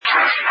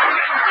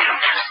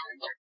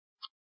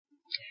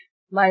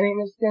My name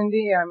is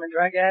Cindy. I'm a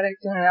drug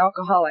addict and an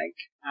alcoholic.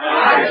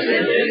 Hi,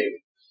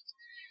 Cindy.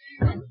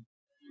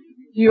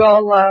 You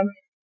all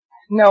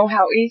know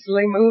how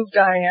easily moved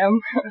I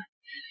am.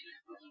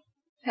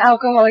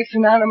 Alcoholics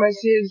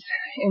Anonymous is,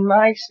 in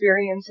my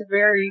experience, a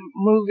very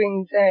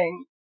moving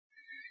thing.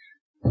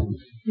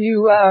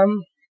 You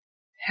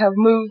have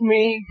moved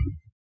me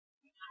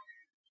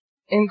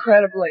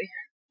incredibly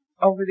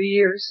over the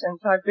years since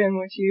I've been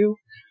with you.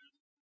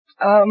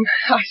 I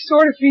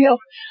sort of feel,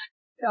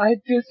 it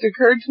just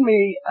occurred to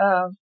me,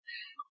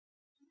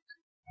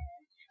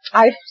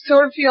 I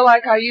sort of feel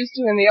like I used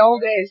to in the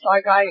old days,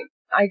 like I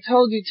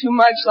told you too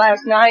much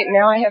last night, and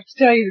now I have to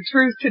tell you the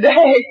truth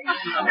today.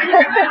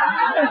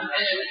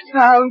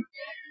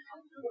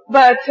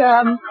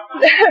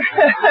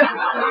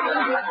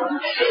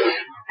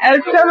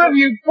 As some of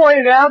you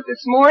pointed out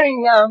this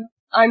morning,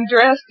 I'm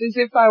dressed as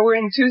if I were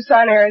in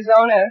Tucson,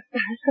 Arizona.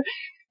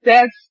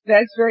 That's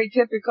very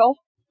typical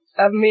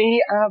of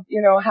me.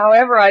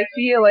 However I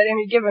feel at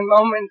any given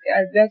moment,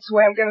 that's the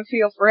way I'm going to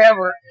feel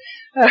forever.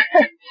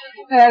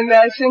 And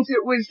since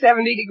it was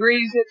 70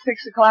 degrees at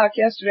 6 o'clock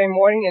yesterday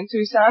morning in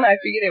Tucson, I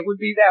figured it would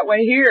be that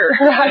way here.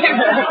 Right?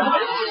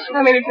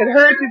 I mean, if it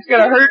hurts, it's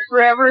going to hurt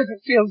forever. If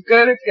it feels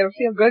good, it's going to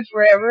feel good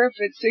forever. If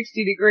it's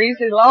 60 degrees,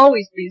 it'll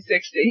always be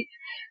 60.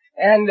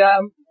 And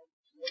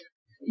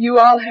you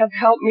all have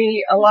helped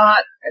me a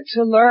lot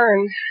to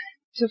learn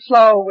to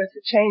flow with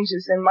the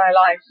changes in my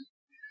life.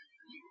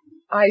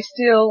 I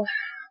still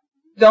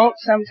don't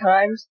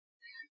sometimes,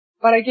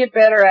 but I get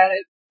better at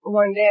it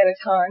one day at a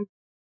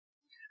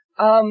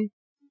time.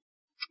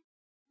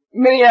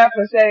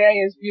 Minneapolis AA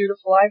is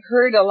beautiful. I've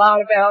heard a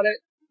lot about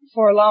it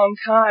for a long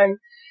time.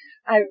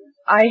 I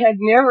had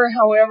never,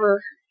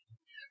 however,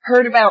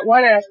 heard about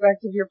one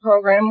aspect of your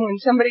program. When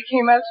somebody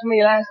came up to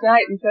me last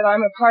night and said,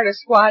 I'm a part of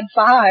Squad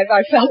 5,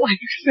 I felt like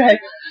saying,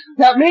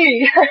 not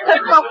me.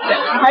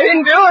 I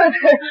didn't do it.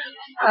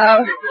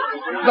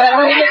 But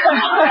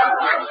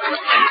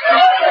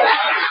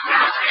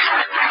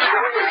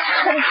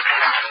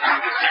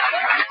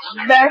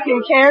back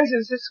in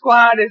Kansas, the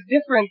squad is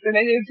different than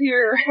it is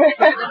here.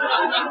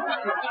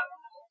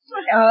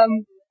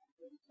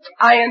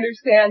 I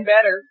understand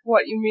better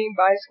what you mean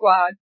by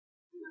squad.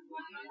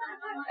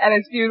 And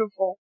it's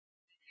beautiful.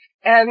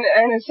 And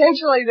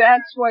essentially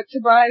that's what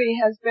sobriety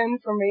has been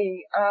for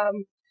me,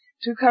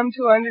 to come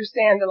to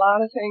understand a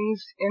lot of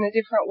things in a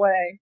different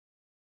way.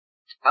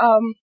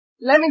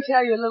 Let me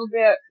tell you a little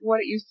bit what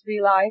it used to be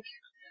like.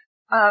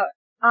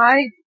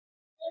 I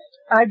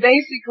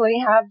basically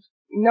have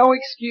no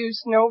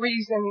excuse, no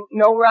reason,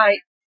 no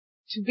right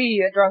to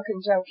be a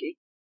drunken junkie.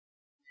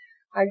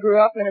 I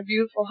grew up in a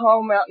beautiful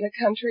home out in the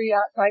country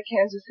outside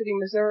Kansas City,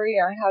 Missouri.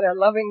 I had a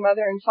loving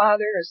mother and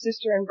father, a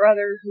sister and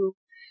brother who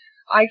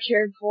I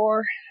cared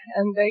for,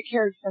 and they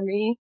cared for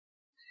me.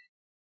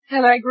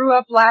 And I grew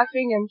up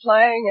laughing and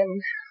playing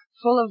and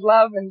full of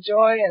love and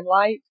joy and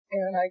light.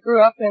 And I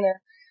grew up in a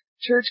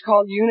church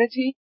called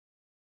Unity.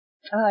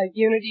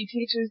 Unity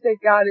teaches that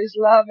God is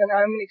love, and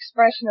I'm an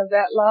expression of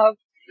that love,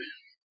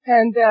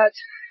 and that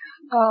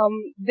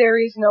there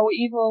is no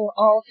evil.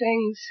 All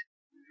things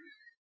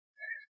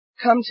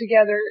come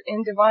together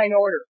in divine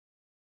order.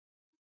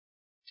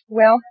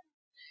 Well,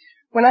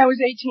 when I was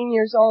 18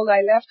 years old,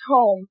 I left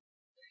home,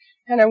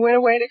 and I went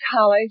away to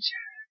college,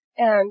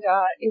 and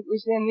it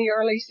was in the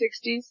early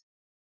 60s.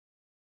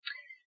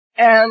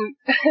 And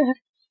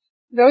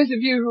those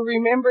of you who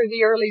remember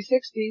the early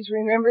 60s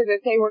remember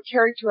that they were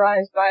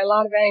characterized by a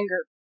lot of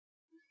anger.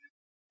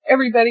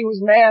 Everybody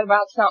was mad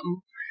about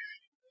something.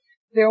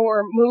 There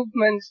were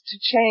movements to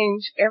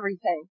change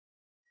everything.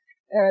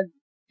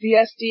 The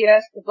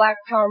SDS, the Black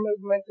Power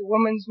movement, the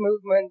women's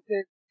movement,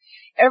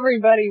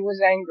 everybody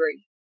was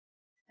angry.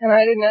 And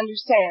I didn't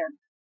understand.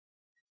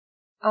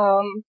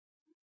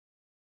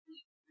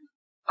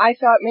 I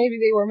thought maybe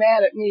they were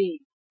mad at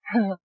me.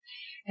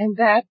 And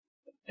that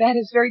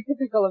is very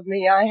typical of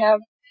me. I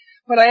have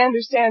what I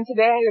understand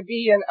today to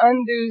be an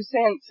undue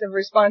sense of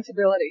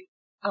responsibility.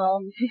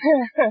 I'm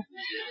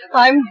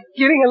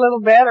getting a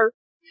little better.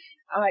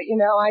 I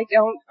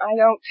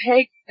don't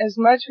take as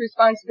much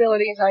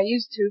responsibility as I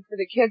used to for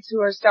the kids who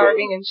are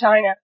starving in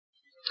China.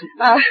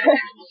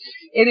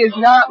 It is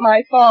not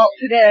my fault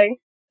today,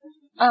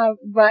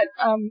 but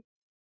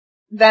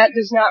that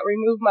does not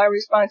remove my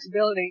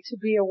responsibility to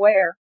be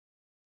aware.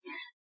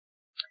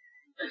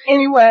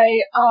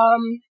 Anyway,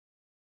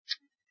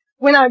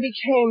 when I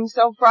became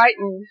so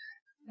frightened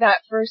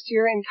that first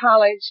year in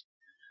college,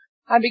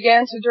 I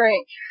began to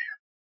drink.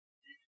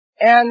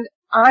 And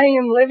I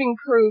am living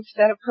proof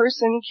that a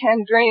person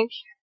can drink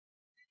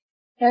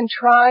and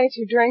try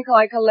to drink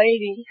like a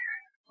lady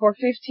for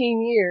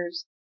 15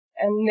 years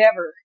and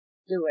never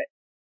do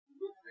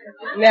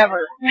it.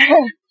 Never.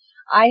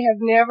 I have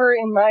never,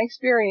 in my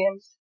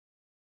experience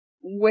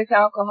with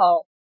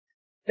alcohol,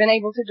 been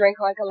able to drink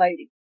like a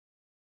lady.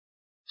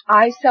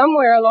 I,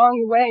 somewhere along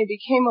the way,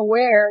 became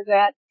aware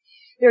that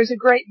there's a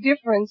great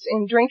difference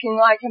in drinking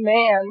like a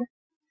man,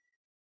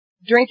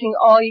 drinking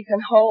all you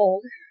can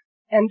hold,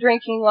 and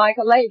drinking like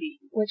a lady,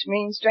 which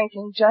means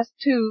drinking just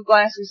 2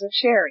 glasses of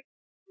sherry.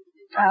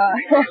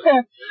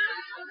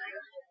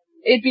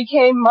 It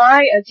became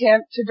my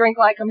attempt to drink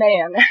like a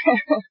man.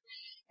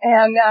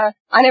 And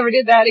I never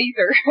did that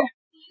either,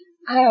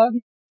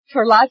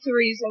 for lots of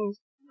reasons.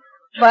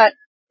 But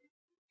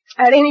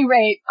at any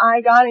rate,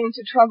 I got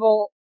into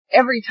trouble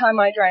every time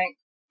I drank.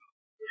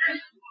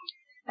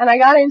 And I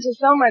got into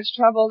so much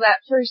trouble that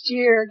first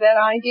year that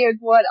I did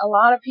what a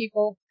lot of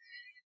people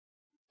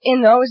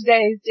in those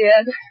days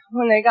did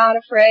when they got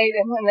afraid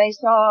and when they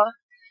saw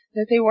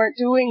that they weren't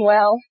doing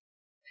well.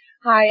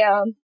 I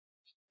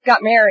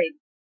got married.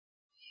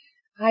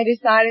 I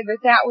decided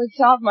that that would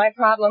solve my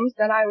problems,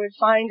 that I would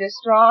find a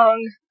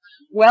strong,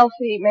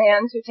 wealthy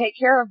man to take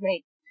care of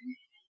me.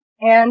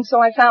 And so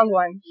I found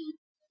one.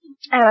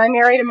 And I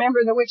married a member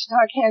of the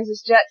Wichita,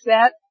 Kansas Jet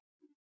Set.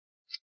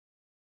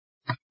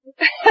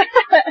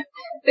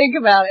 Think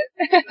about it.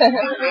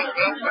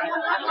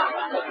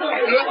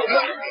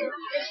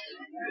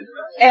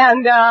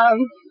 And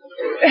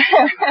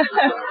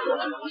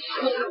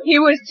he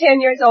was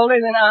 10 years older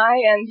than I,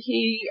 and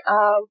he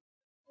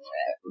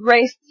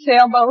raced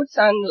sailboats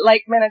on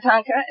Lake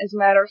Minnetonka, as a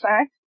matter of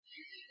fact,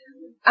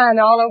 and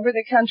all over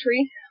the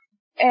country.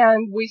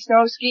 And we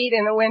snow skied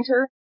in the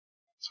winter.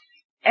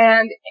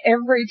 And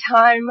every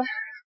time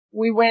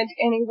we went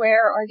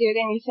anywhere or did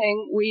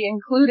anything, we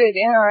included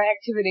in our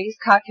activities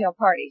cocktail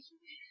parties.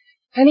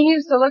 And he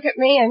used to look at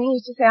me and he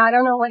used to say, I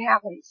don't know what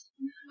happens.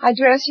 I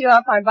dress you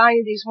up, I buy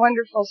you these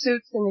wonderful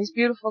suits and these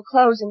beautiful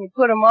clothes, and you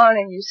put them on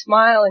and you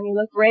smile and you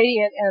look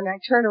radiant, and I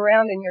turn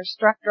around and you're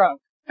struck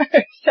drunk.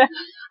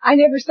 I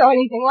never saw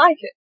anything like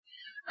it.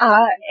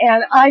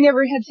 And I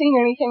never had seen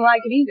anything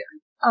like it either.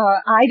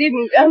 I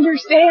didn't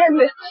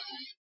understand.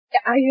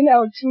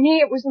 To me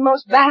it was the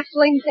most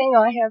baffling thing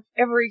I have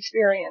ever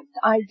experienced.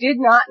 I did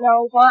not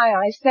know why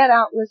I set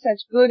out with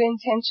such good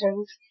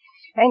intentions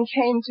and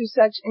came to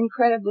such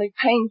incredibly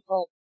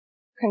painful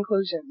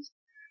conclusions.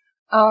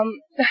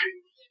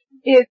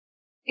 It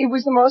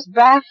was the most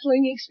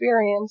baffling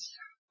experience,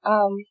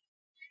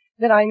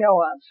 that I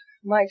know of,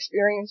 my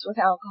experience with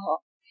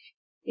alcohol.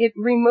 It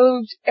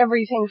removed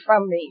everything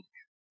from me.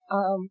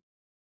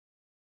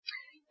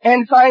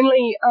 And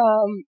finally,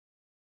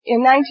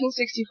 in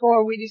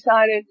 1964, we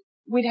decided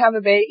we'd have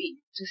a baby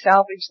to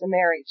salvage the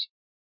marriage.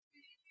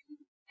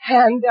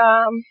 And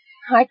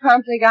I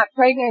promptly got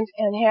pregnant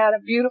and had a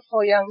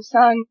beautiful young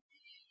son,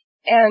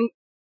 and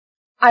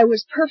I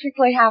was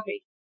perfectly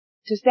happy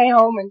to stay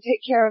home and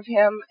take care of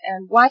him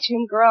and watch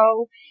him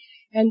grow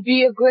and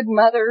be a good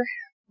mother,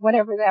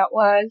 whatever that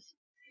was,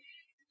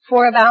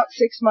 for about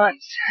 6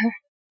 months.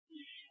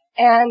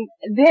 And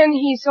then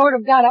he sort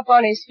of got up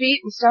on his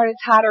feet and started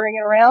tottering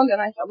around,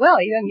 and I thought, well,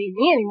 he doesn't need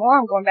me anymore,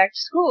 I'm going back to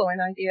school,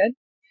 and I did.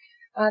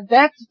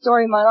 That's the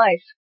story of my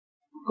life,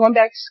 going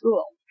back to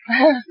school.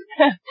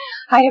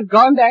 I have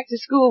gone back to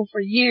school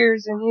for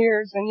years and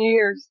years and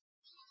years.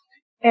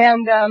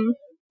 And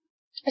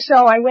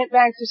so I went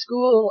back to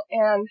school,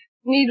 and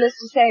needless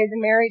to say, the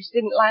marriage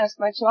didn't last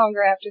much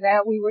longer after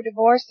that. We were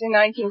divorced in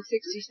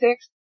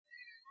 1966.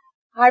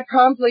 I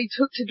promptly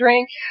took to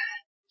drink,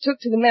 took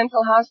to the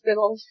mental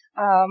hospitals.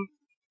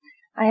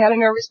 I had a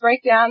nervous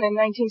breakdown in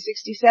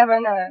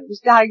 1967. I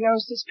was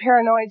diagnosed as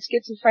paranoid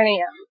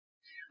schizophrenia.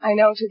 I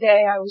know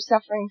today I was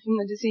suffering from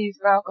the disease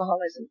of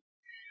alcoholism.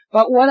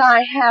 But what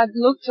I had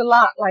looked a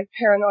lot like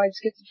paranoid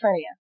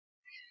schizophrenia.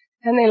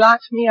 And they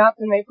locked me up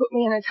and they put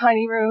me in a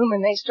tiny room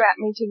and they strapped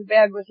me to the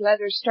bed with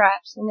leather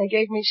straps and they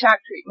gave me shock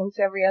treatments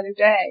every other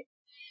day.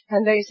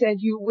 And they said,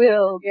 you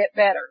will get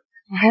better.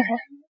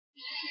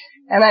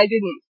 And I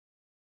didn't.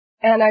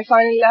 And I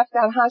finally left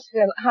that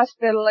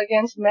hospital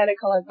against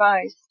medical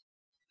advice.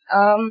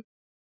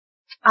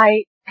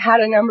 I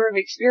had a number of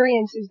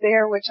experiences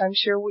there, which I'm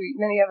sure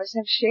many of us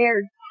have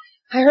shared.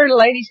 I heard a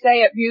lady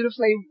say it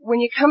beautifully.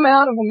 When you come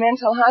out of a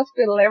mental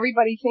hospital,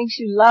 everybody thinks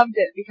you loved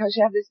it because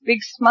you have this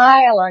big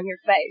smile on your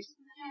face.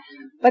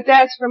 But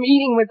that's from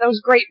eating with those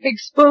great big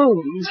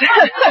spoons.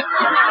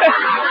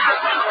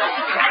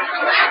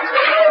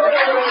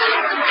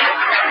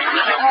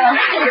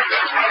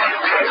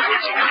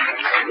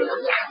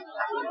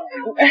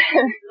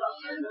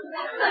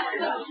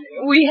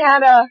 We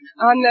had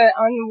on the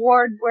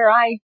ward where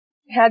I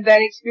had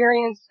that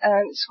experience,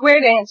 square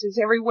dances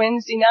every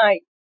Wednesday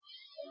night.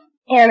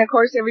 And of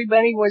course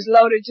everybody was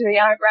loaded to the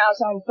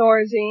eyebrows on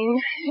Thorazine,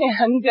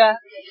 and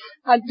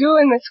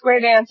doing the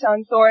square dance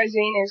on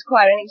Thorazine is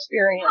quite an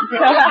experience.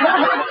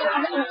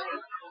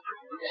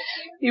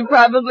 You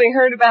probably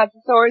heard about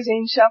the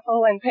Thorazine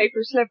shuffle and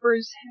paper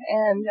slippers,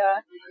 and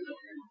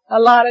a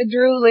lot of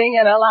drooling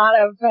and a lot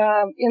of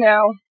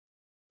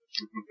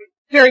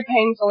very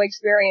painful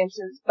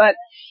experiences. But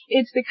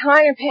it's the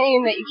kind of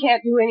pain that you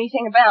can't do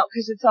anything about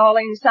because it's all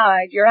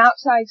inside. Your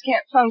outsides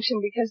can't function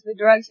because of the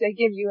drugs they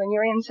give you, and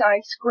your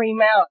insides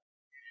scream out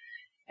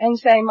and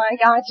say, my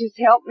God, just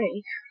help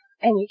me.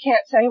 And you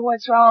can't say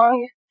what's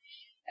wrong,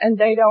 and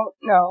they don't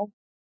know.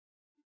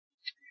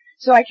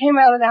 So I came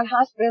out of that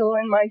hospital,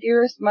 and my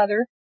dearest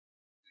mother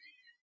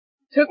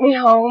took me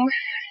home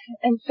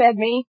and fed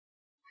me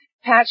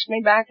patched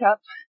me back up,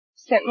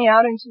 sent me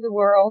out into the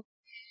world,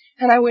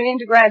 and I went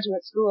into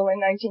graduate school in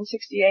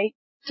 1968.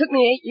 Took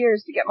me 8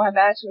 years to get my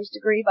bachelor's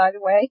degree, by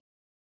the way.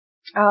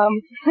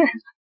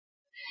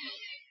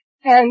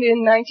 And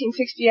in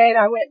 1968,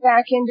 I went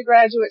back into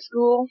graduate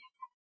school.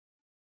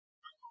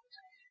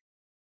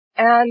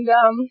 And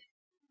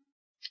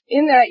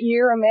in that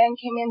year, a man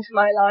came into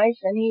my life,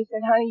 and he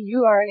said, "Honey,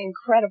 you are an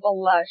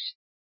incredible lush."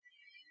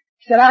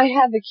 He said, "I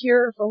have the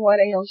cure for what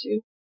ails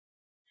you."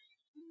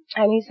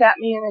 And he sat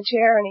me in a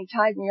chair, and he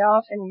tied me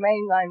off, and he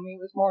mainlined me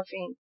with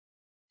morphine.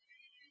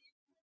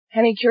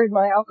 And he cured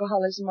my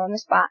alcoholism on the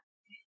spot.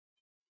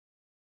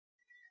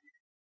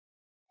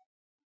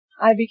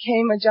 I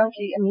became a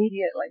junkie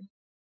immediately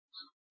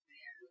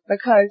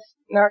because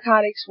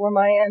narcotics were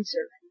my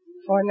answer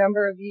for a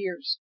number of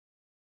years.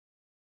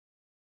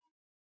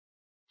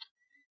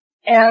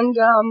 And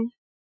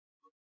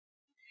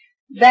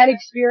that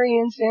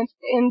experience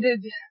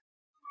ended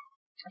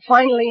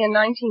finally in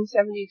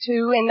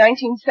 1972. In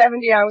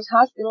 1970, I was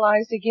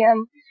hospitalized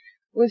again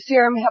with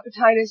serum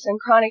hepatitis and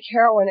chronic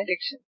heroin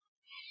addiction.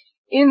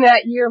 In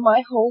that year,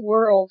 my whole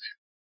world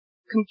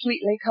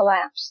completely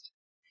collapsed.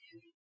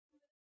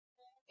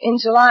 In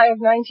July of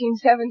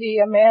 1970,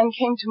 a man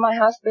came to my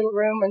hospital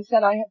room and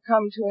said, "I have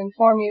come to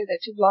inform you that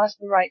you've lost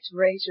the right to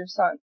raise your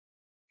son."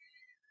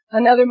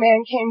 Another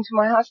man came to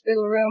my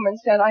hospital room and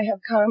said, "I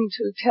have come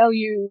to tell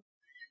you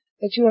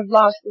that you have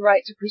lost the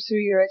right to pursue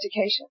your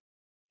education.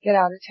 Get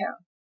out of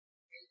town."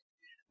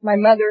 My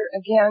mother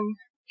again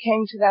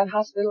came to that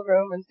hospital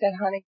room and said,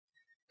 "Honey,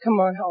 come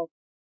on home."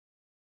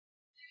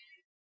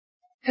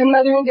 And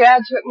Mother and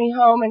Dad took me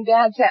home, and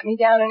Dad sat me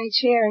down in a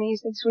chair, and he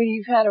said, "Sweetie,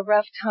 you've had a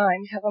rough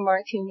time. Have a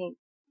martini."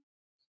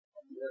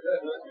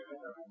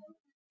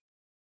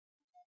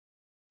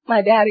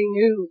 My daddy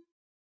knew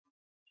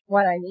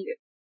what I needed,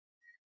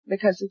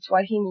 because it's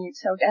what he needs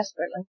so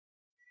desperately.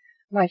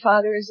 My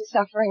father is a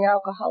suffering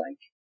alcoholic.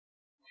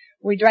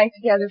 We drank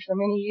together for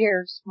many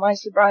years. My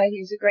sobriety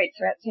is a great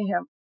threat to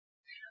him.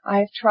 I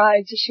have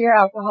tried to share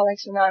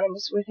Alcoholics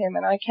Anonymous with him,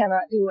 and I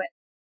cannot do it.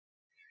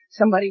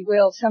 Somebody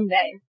will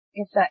someday,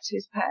 if that's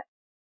his path.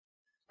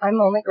 I'm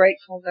only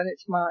grateful that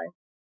it's mine.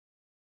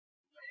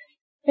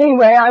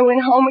 Anyway, I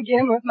went home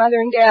again with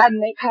Mother and Dad,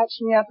 and they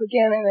patched me up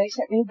again, and they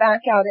sent me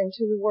back out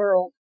into the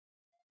world.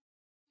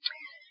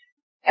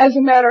 As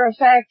a matter of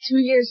fact, 2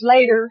 years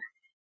later,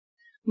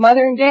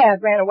 Mother and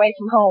Dad ran away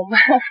from home.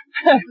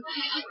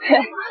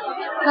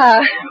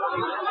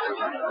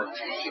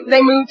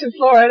 They moved to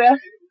Florida.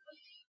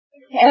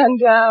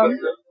 And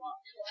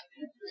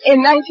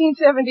in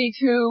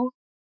 1972,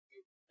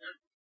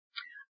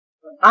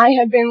 I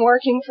had been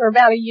working for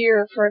about a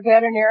year for a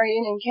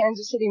veterinarian in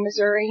Kansas City,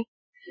 Missouri.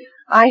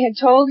 I had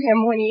told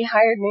him when he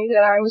hired me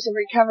that I was a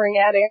recovering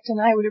addict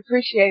and I would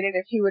appreciate it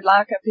if he would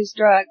lock up his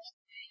drugs.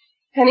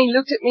 And he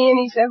looked at me and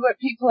he said what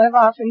people have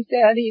often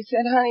said. He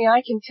said, "Honey,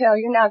 I can tell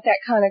you're not that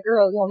kind of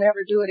girl. You'll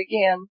never do it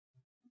again."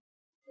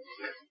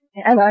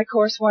 And I, of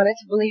course, wanted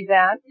to believe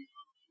that.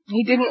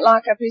 He didn't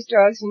lock up his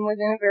drugs, and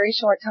within a very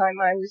short time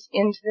I was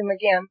into them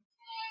again.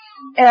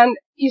 And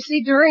you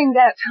see, during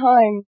that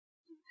time,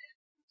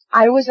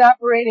 I was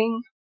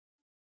operating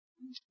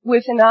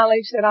with the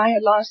knowledge that I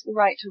had lost the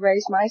right to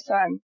raise my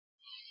son.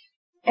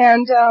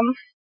 And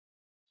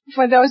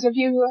for those of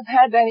you who have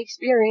had that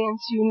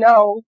experience, you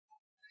know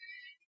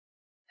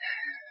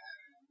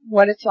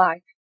what it's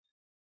like.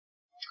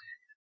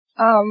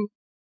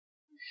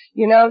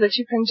 You know that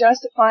you can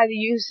justify the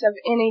use of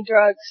any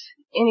drugs,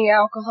 any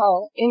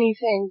alcohol,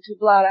 anything to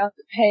blot out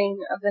the pain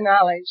of the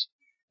knowledge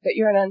that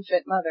you're an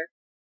unfit mother.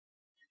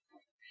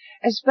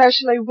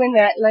 Especially when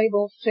that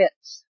label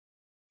fits.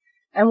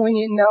 And when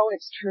you know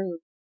it's true.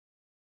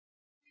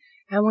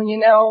 And when you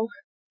know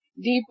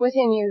deep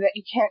within you that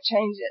you can't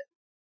change it.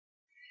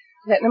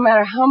 That no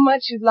matter how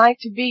much you'd like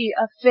to be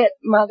a fit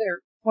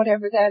mother,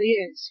 whatever that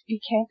is, you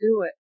can't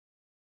do it.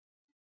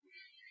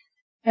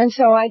 And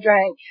so I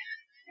drank.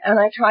 And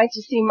I tried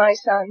to see my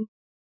son.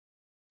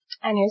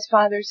 And his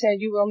father said,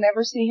 "You will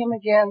never see him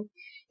again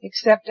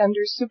except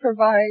under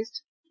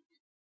supervised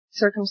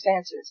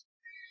circumstances.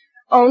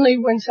 Only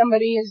when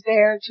somebody is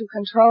there to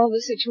control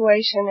the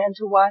situation and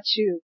to watch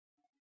you."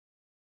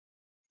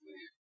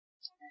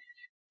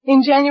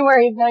 In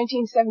January of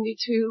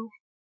 1972,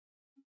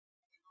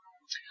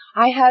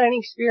 I had an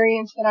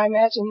experience that I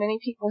imagine many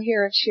people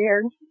here have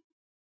shared.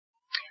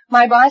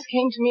 My boss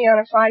came to me on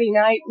a Friday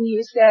night and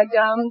he said,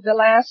 the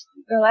last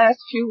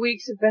few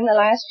weeks have been the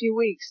last few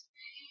weeks.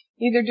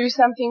 Either do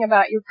something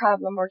about your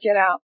problem or get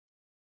out.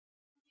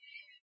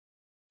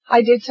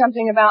 I did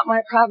something about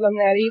my problem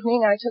that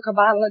evening. I took a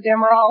bottle of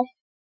Demerol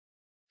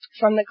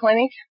from the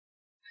clinic.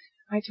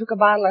 I took a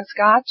bottle of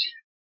scotch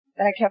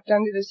that I kept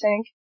under the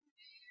sink.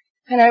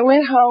 And I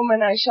went home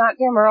and I shot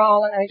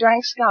Demerol and I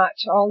drank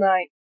scotch all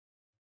night.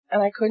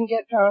 And I couldn't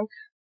get drunk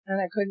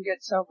and I couldn't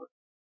get sober.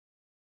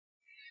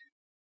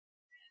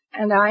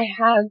 And I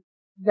had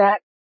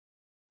that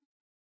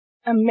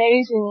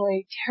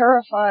amazingly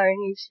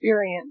terrifying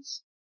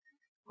experience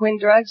when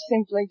drugs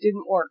simply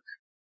didn't work.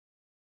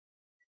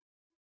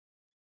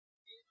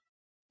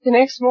 The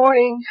next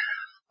morning,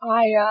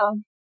 I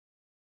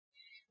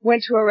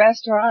went to a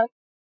restaurant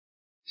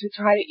to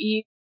try to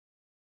eat,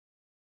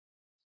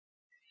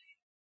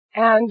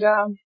 and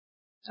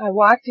I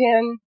walked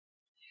in.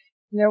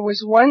 There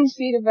was one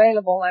seat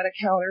available at a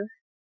counter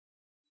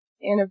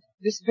in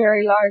this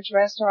very large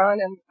restaurant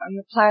on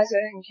the plaza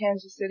in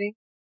Kansas City.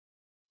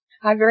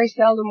 I very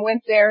seldom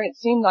went there. It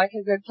seemed like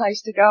a good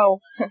place to go.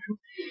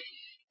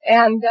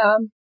 And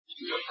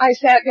I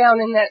sat down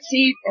in that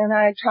seat and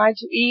I tried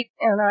to eat,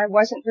 and I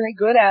wasn't very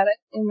good at it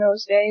in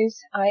those days.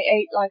 I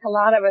ate like a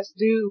lot of us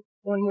do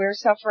when we're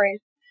suffering.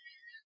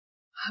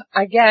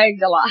 I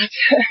gagged a lot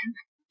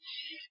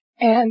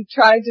and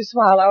tried to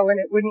swallow, and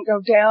it wouldn't go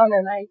down,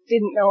 and I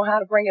didn't know how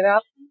to bring it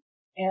up,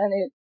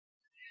 and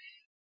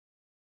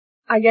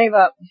I gave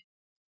up.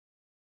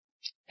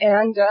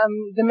 And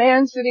the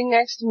man sitting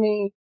next to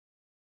me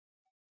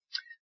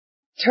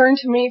turned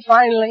to me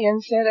finally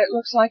and said, "It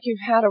looks like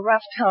you've had a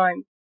rough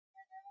time."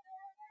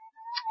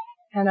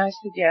 And I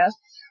said, "Yes."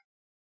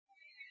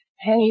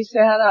 And he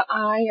said,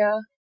 I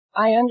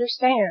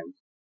understand.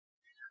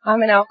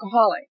 I'm an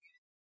alcoholic."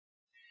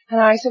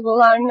 And I said,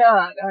 "Well, I'm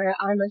not.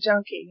 I'm a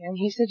junkie." And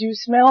he said, "You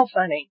smell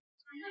funny."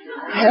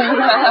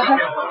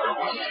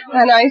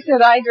 And I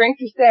said, "I drink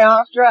to stay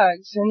off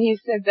drugs." And he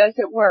said, "Does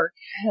it work?"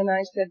 And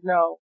I said,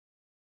 "No."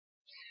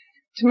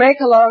 To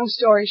make a long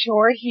story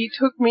short, he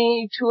took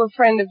me to a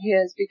friend of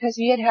his because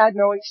he had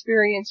no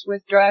experience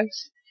with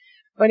drugs,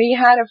 but he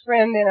had a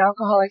friend in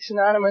Alcoholics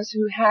Anonymous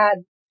who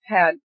had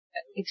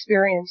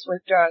experience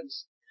with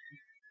drugs.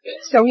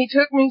 So he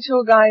took me to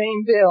a guy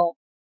named Bill.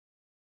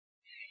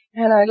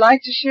 And I'd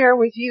like to share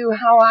with you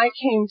how I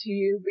came to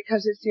you,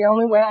 because it's the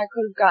only way I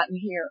could have gotten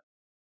here.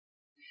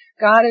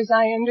 God, as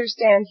I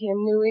understand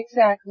Him, knew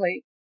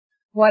exactly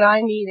what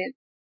I needed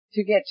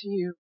to get to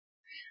you.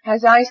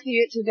 As I see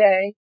it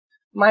today,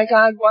 my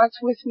God walked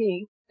with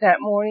me that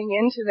morning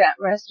into that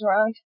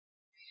restaurant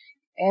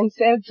and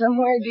said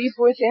somewhere deep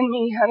within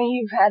me, "Honey,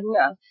 you've had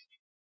enough."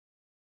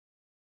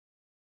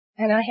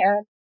 And I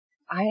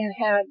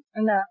had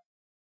enough.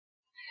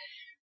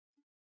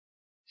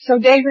 So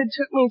David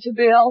took me to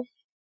Bill,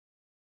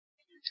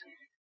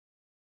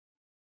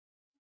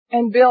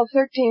 and Bill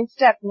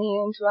 13-stepped me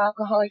into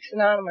Alcoholics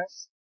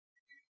Anonymous.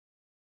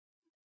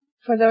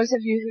 For those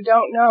of you who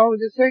don't know,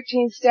 the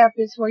 13th step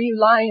is where you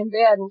lie in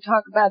bed and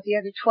talk about the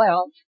other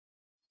 12.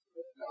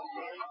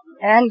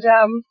 And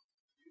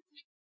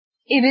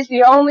it is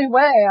the only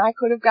way I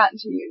could have gotten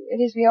to you. It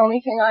is the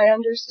only thing I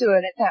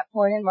understood at that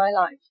point in my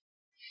life.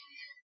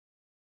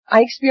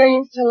 I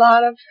experienced a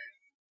lot of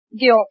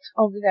guilt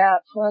over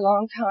that for a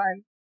long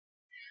time.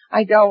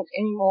 I don't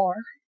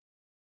anymore.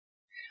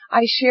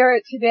 I share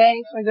it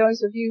today for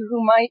those of you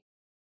who might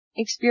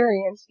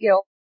experience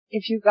guilt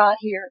if you got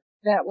here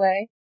that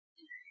way.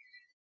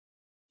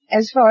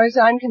 As far as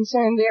I'm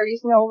concerned, there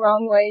is no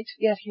wrong way to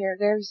get here.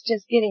 There's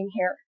just getting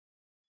here.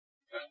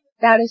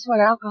 That is what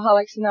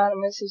Alcoholics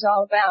Anonymous is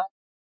all about.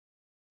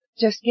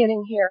 Just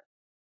getting here.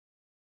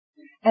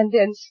 And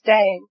then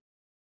staying,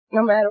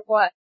 no matter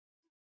what.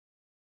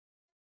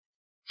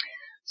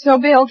 So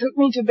Bill took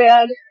me to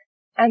bed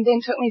and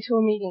then took me to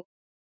a meeting.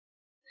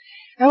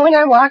 And when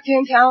I walked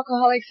into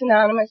Alcoholics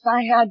Anonymous,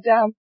 I had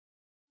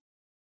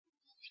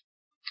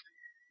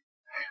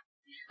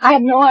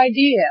no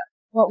idea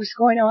what was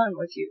going on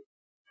with you.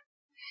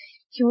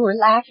 You were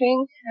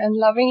laughing and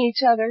loving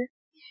each other.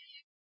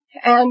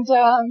 And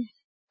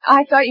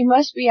I thought you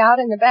must be out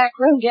in the back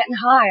room getting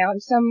high on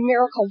some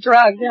miracle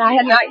drug that I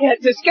had not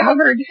yet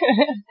discovered.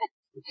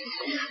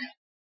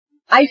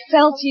 I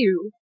felt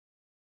you.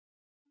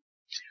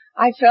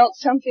 I felt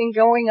something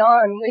going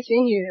on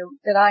within you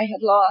that I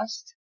had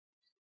lost.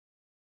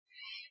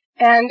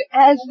 And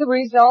as the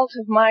result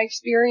of my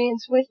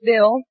experience with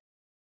Bill,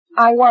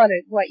 I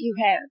wanted what you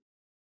had.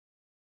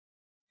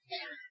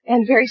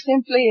 And very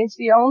simply, it's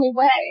the only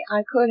way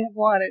I could have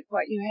wanted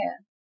what you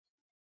had.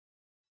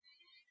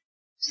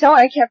 So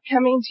I kept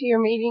coming to your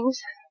meetings,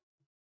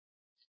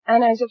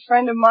 and as a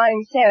friend of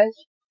mine says,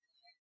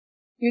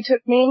 you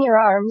took me in your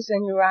arms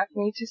and you rocked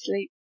me to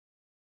sleep.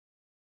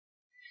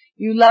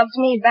 You loved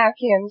me back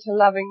into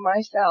loving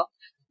myself,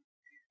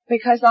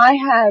 because I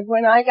had,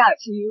 when I got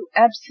to you,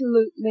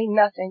 absolutely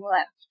nothing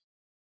left.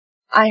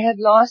 I had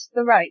lost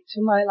the right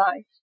to my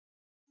life,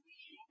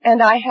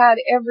 and I had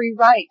every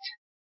right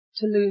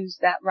to lose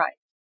that right.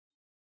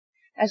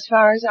 As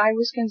far as I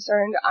was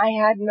concerned, I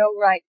had no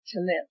right to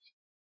live.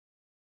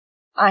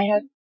 I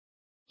had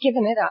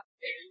given it up.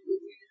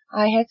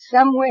 I had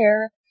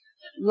somewhere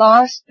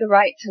lost the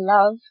right to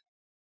love.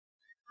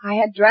 I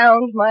had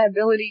drowned my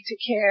ability to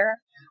care.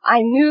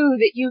 I knew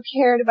that you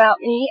cared about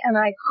me, and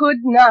I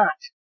could not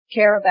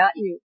care about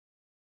you.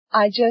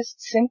 I just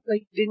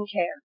simply didn't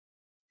care.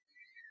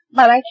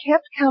 But I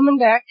kept coming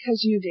back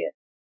because you did.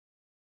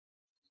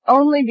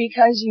 Only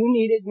because you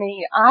needed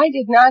me. I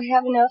did not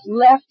have enough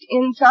left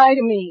inside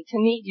of me to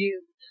need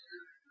you.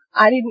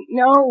 I didn't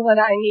know what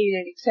I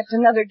needed except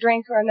another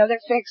drink or another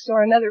fix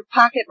or another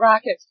pocket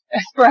rocket,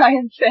 as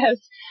Brian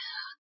says.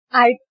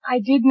 I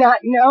did not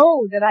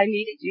know that I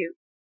needed you,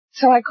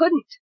 so I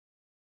couldn't.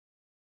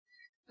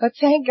 But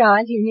thank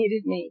God you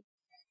needed me.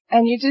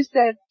 And you just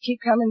said, keep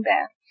coming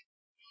back.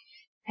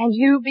 And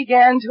you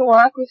began to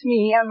walk with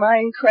me on my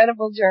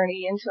incredible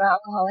journey into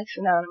Alcoholics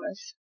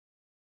Anonymous.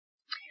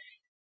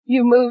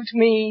 You moved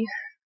me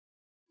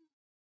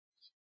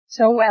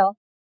so well.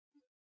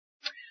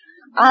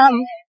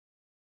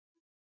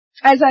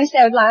 As I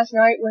said last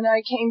night when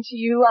I came to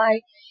you,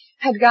 I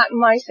had gotten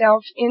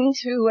myself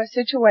into a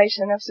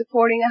situation of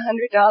supporting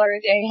 $100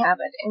 a day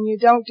habit. And you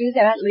don't do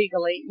that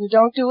legally. You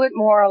don't do it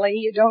morally.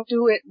 You don't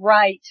do it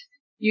right.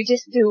 You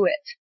just do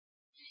it.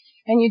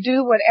 And you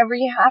do whatever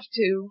you have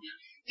to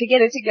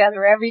get it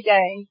together every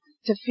day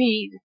to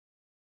feed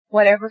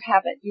whatever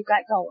habit you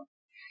got going.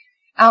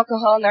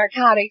 Alcohol,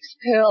 narcotics,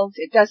 pills,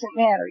 it doesn't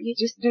matter. You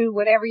just do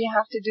whatever you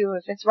have to do.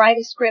 If it's write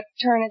a script,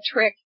 turn a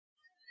trick,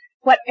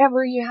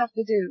 whatever you have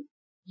to do,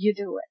 you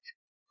do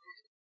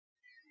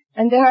it.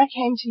 And then I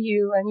came to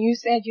you and you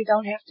said you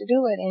don't have to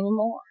do it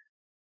anymore.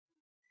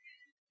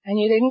 And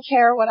you didn't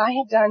care what I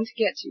had done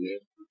to get to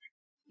you.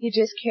 You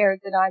just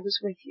cared that I was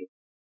with you.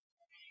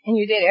 And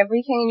you did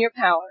everything in your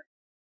power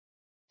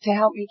to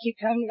help me keep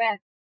coming back.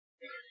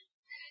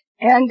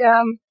 And,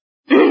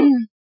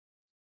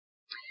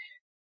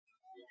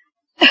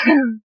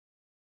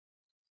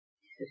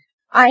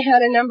 I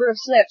had a number of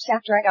slips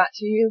after I got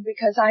to you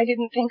because I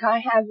didn't think I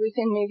had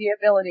within me the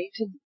ability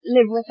to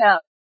live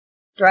without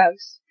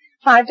drugs.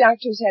 5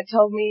 doctors had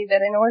told me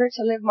that in order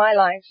to live my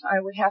life, I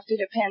would have to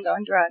depend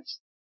on drugs.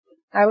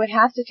 I would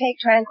have to take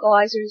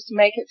tranquilizers to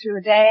make it through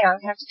a day. I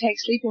would have to take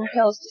sleeping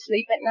pills to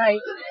sleep at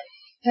night.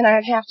 And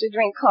I'd have to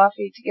drink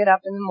coffee to get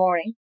up in the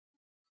morning.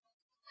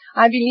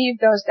 I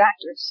believed those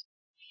doctors.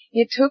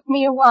 It took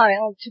me a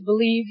while to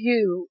believe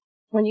you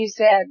when you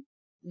said,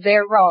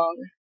 they're wrong.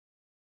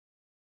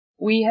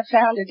 We have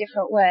found a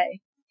different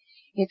way.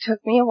 It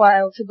took me a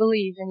while to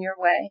believe in your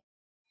way.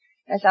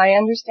 As I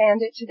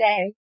understand it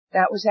today,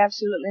 that was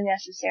absolutely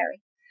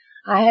necessary.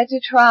 I had to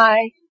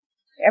try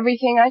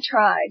everything I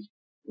tried.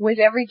 With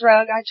every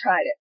drug, I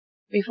tried it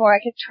before I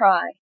could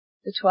try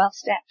the 12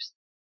 steps.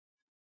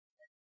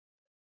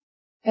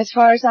 As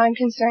far as I'm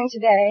concerned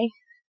today,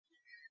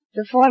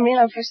 the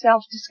formula for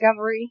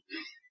self-discovery,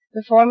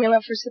 the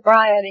formula for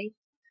sobriety,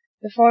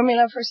 the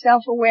formula for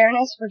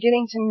self-awareness, for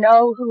getting to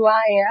know who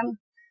I am,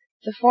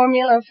 the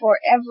formula for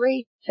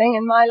everything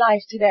in my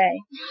life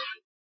today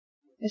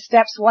is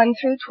steps 1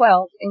 through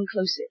 12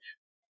 inclusive.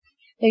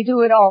 They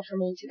do it all for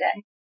me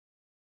today.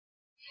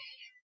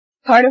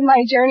 Part of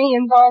my journey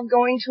involved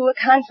going to a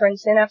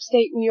conference in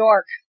upstate New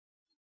York.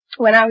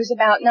 When I was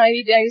about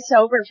 90 days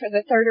sober for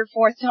the 3rd or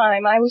 4th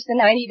time, I was the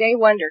 90-day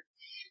wonder.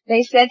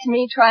 They said to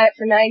me, try it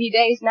for 90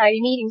 days,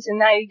 90 meetings in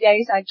 90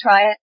 days. I'd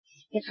try it.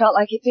 It felt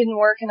like it didn't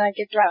work and I'd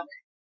get drunk.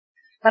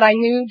 But I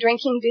knew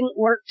drinking didn't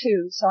work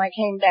too, so I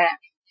came back.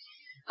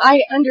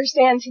 I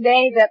understand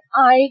today that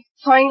I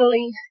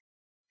finally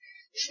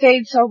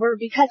stayed sober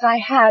because I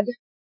had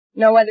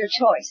no other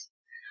choice.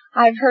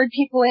 I've heard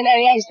people in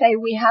AA say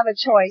we have a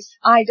choice.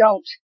 I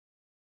don't.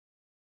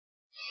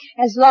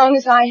 As long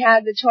as I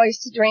had the choice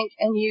to drink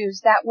and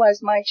use, that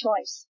was my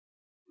choice.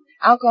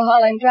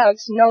 Alcohol and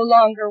drugs no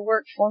longer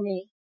work for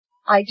me.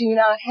 I do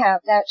not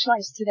have that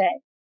choice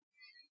today.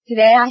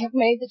 Today I have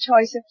made the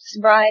choice of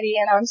sobriety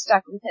and I'm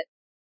stuck with it.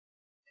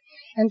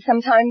 And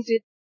sometimes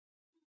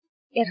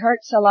it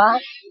hurts a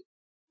lot,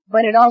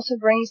 but it also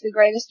brings the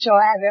greatest joy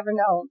I've ever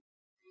known.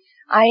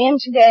 I am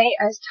today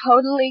as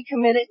totally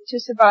committed to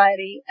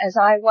sobriety as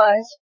I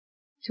was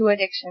to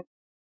addiction.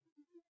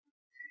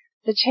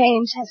 The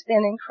change has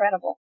been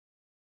incredible.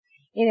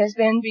 It has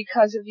been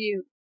because of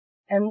you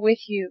and with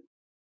you.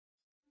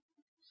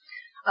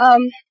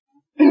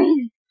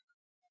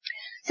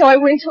 So I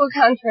went to a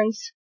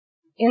conference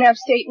in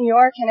upstate New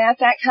York, and at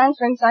that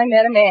conference I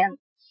met a man.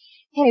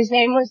 And his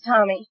name was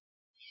Tommy,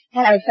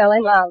 and I fell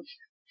in love.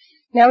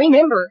 Now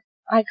remember,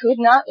 I could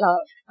not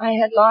love. I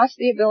had lost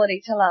the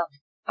ability to love.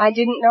 I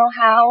didn't know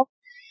how.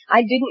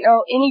 I didn't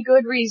know any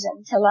good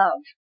reason to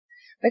love.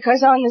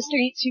 Because on the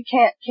streets you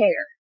can't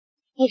care.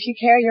 If you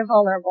care, you're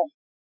vulnerable.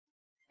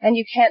 And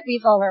you can't be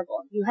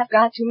vulnerable. You have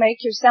got to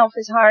make yourself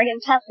as hard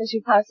and tough as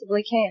you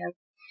possibly can.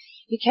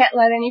 You can't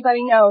let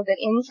anybody know that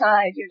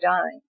inside you're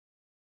dying.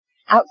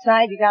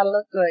 Outside you gotta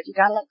look good. You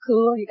gotta look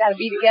cool. You gotta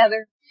be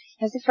together.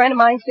 As a friend of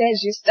mine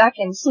says, you're stuck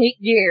in sneak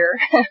gear.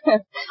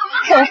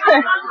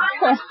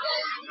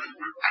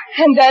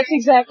 And that's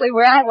exactly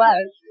where I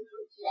was.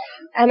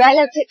 And I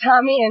looked at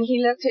Tommy and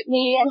he looked at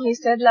me and he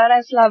said, let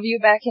us love you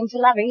back into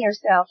loving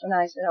yourself. And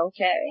I said,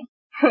 okay.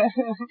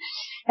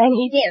 And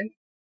he did.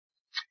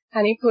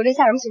 And he put his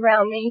arms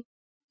around me.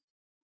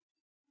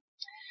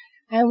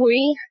 And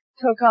we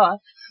took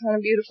off on a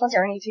beautiful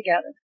journey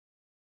together.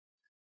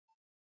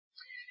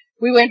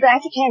 We went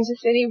back to Kansas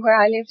City where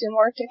I lived and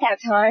worked at that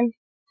time.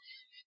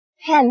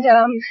 And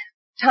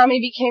Tommy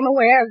became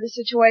aware of the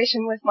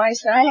situation with my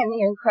son and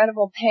the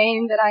incredible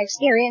pain that I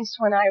experienced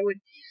when I would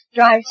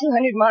drive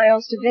 200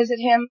 miles to visit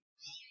him,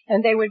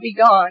 and they would be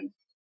gone.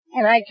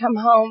 And I'd come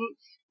home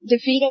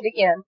defeated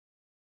again,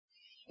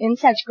 in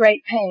such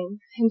great pain.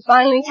 And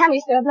finally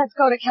Tommy said, let's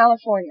go to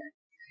California.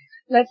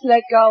 Let's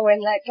let go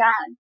and let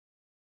God.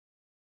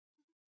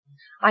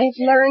 I have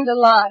learned a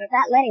lot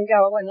about letting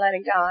go and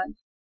letting God.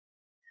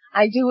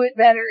 I do it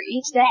better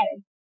each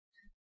day.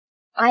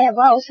 I have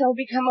also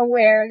become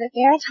aware that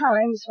there are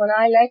times when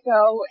I let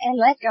go and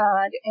let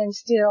God and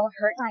still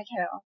hurt like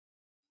hell.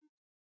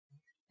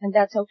 And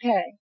that's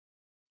okay.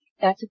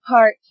 That's a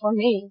part for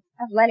me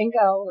of letting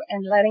go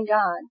and letting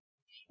God.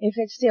 If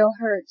it still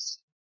hurts,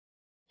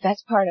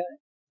 that's part of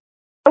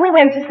it. We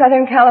went to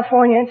Southern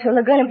California, to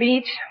Laguna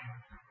Beach,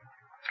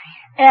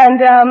 and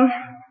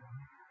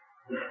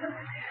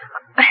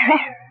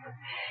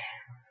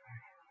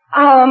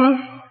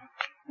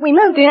we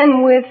moved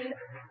in with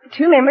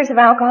 2 members of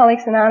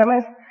Alcoholics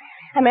Anonymous,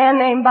 a man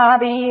named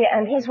Bobby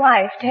and his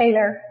wife,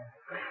 Taylor.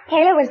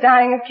 Taylor was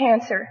dying of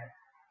cancer,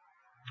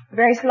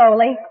 very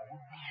slowly,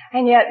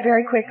 and yet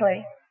very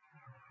quickly.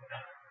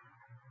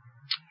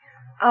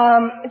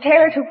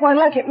 Taylor took one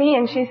look at me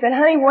and she said,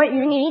 "Honey, what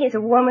you need is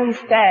a woman's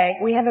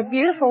stag. We have a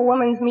beautiful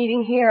women's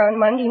meeting here on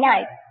Monday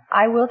night.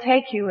 I will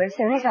take you as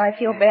soon as I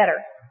feel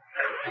better."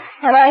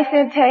 And I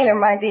said, "Taylor,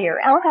 my dear,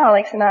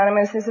 Alcoholics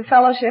Anonymous is a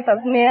fellowship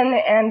of men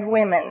and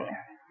women.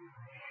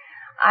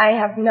 I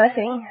have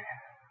nothing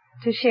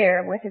to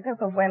share with a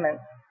group of women.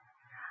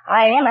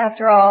 I am,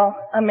 after all,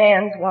 a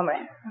man's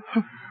woman."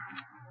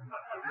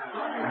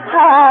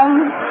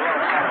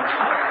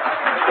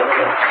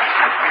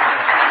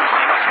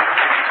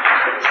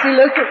 She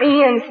looked at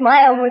me and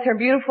smiled with her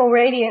beautiful,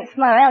 radiant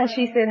smile, and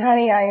she said,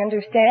 "Honey, I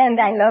understand.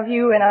 I love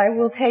you, and I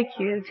will take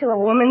you to a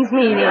woman's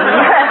meeting."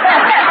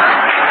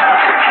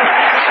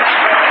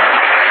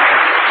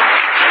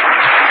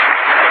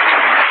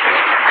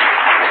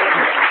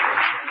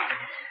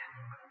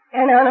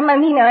 And on a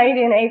Monday night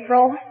in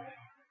April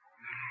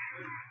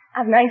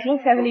of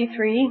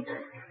 1973,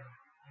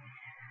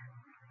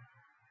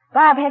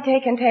 Bob had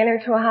taken Taylor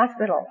to a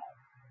hospital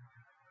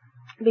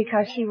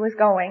because she was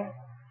going.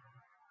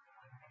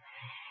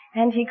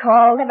 And he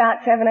called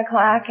about 7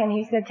 o'clock and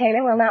he said,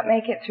 "Taylor will not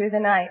make it through the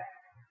night."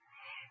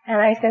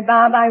 And I said,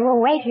 "Bob, I will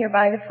wait here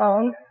by the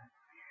phone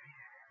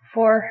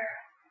for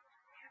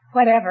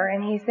whatever."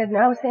 And he said,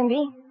 "No,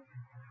 Cindy."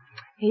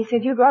 He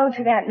said, "You go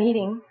to that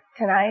meeting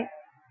tonight.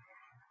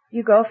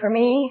 You go for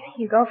me,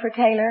 you go for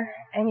Taylor,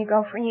 and you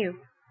go for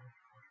you."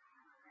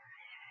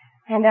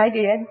 And I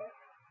did.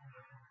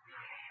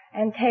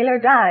 And Taylor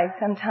died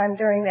sometime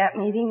during that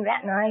meeting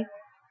that night.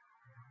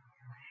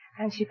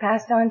 And she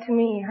passed on to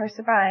me her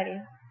sobriety.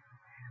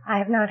 I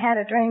have not had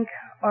a drink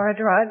or a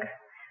drug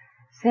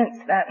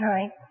since that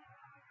night.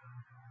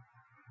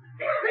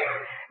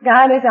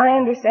 God, as I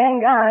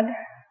understand God,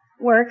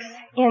 works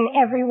in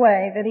every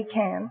way that He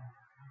can.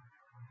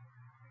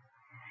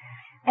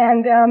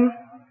 And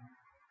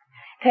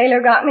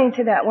Taylor got me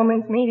to that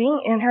woman's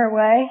meeting in her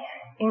way,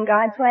 in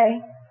God's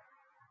way.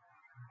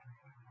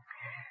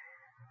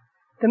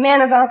 The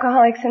men of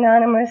Alcoholics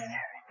Anonymous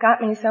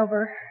got me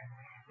sober.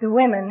 The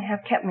women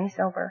have kept me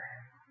sober.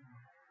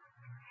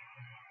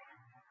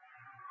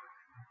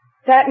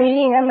 That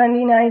meeting on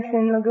Monday nights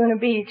in Laguna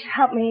Beach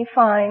helped me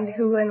find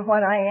who and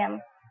what I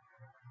am.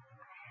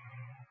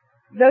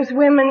 Those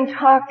women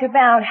talked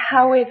about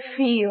how it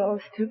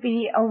feels to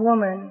be a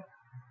woman,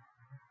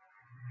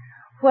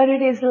 what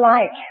it is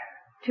like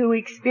to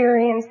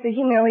experience the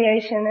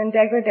humiliation and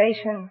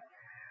degradation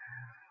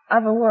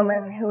of a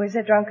woman who is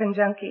a drunken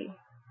junkie.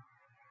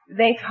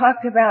 They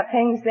talked about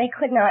things they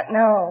could not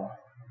know.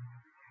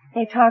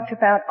 They talked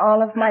about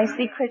all of my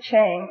secret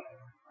shame,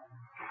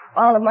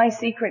 all of my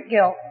secret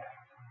guilt.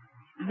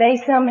 They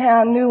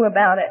somehow knew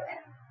about it.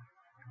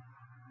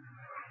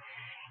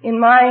 In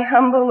my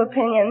humble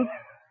opinion,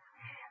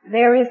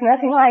 there is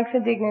nothing like the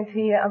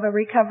dignity of a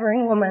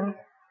recovering woman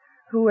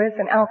who is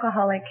an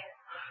alcoholic,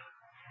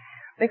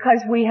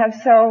 because we have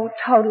so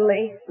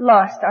totally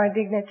lost our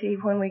dignity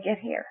when we get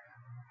here.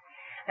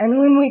 And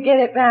when we get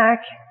it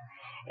back,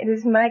 it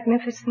is a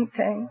magnificent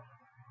thing.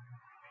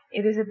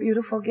 It is a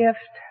beautiful gift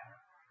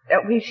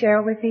that we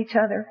share with each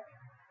other.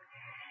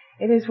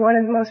 It is one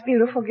of the most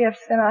beautiful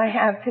gifts that I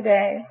have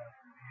today,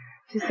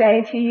 to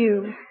say to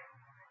you,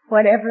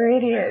 whatever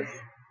it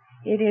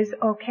is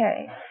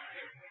okay.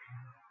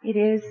 It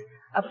is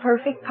a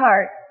perfect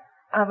part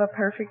of a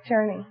perfect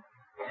journey.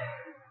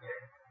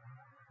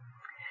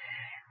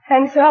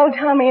 And so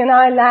Tommy and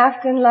I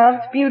laughed and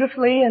loved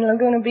beautifully in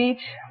Laguna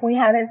Beach. We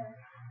had a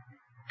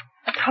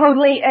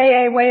totally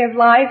AA way of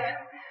life.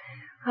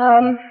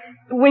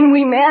 When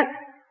we met,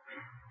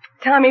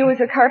 Tommy was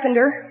a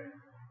carpenter.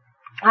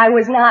 I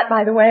was not,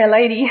 by the way, a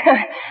lady.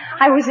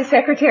 I was a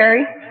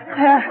secretary.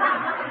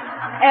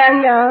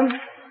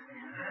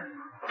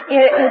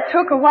 It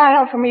took a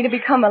while for me to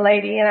become a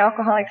lady in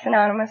Alcoholics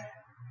Anonymous.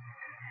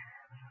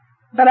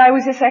 But I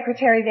was a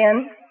secretary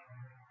then.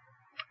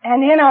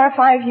 And in our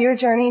 5-year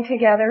journey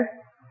together,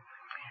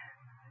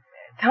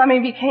 Tommy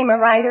became a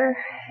writer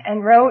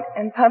and wrote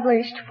and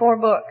published 4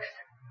 books.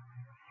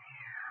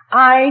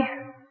 I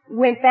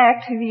went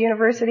back to the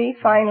university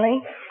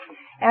finally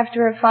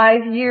after a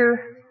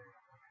 5-year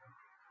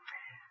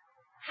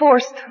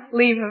forced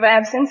leave of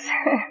absence.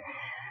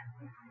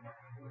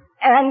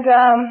 And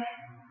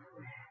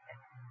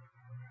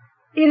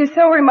It is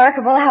so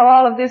remarkable how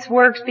all of this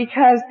works,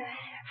 because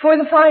for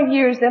the 5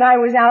 years that I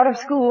was out of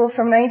school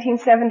from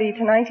 1970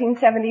 to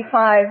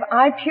 1975,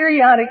 I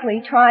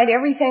periodically tried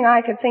everything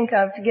I could think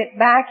of to get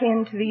back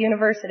into the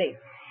university.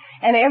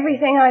 And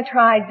everything I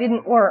tried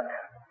didn't work.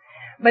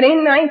 But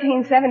in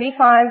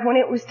 1975, when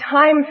it was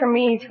time for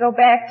me to go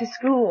back to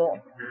school,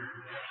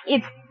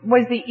 it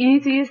was the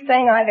easiest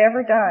thing I've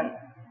ever done.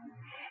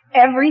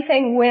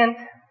 Everything went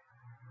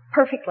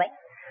perfectly,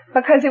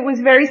 because it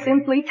was very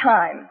simply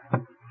time.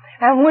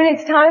 And when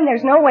it's time,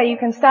 there's no way you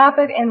can stop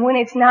it, and when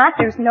it's not,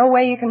 there's no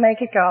way you can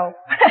make it go.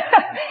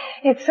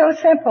 It's so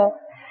simple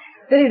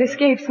that it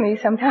escapes me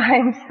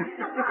sometimes.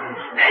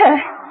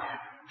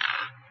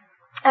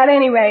 At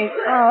any rate,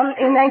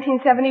 in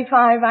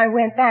 1975, I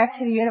went back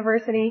to the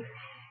university,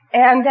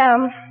 and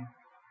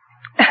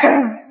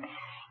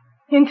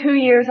in 2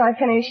 years, I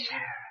finished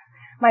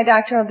my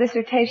doctoral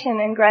dissertation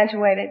and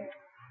graduated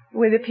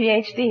with a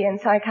PhD in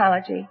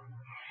psychology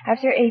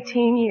after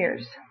 18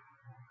 years.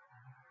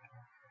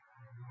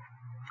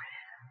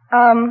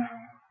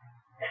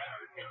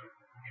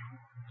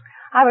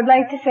 I would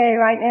like to say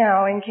right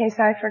now, in case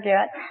I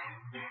forget,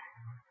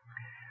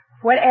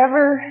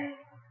 whatever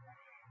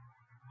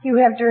you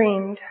have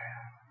dreamed,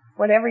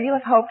 whatever you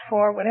have hoped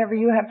for, whatever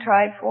you have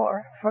tried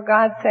for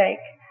God's sake,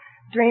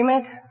 dream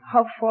it,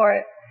 hope for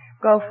it,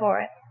 go for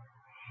it.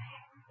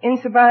 In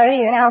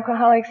sobriety and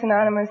Alcoholics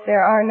Anonymous,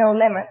 there are no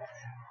limits.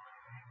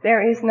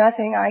 There is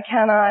nothing I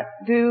cannot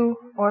do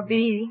or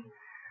be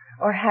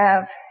or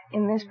have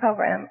in this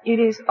program. It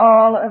is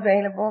all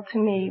available to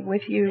me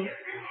with you.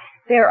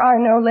 There are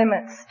no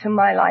limits to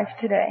my life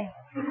today.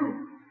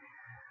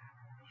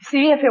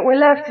 See, if it were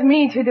left to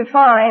me to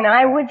define,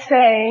 I would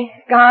say,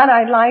 God,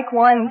 I'd like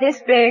one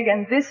this big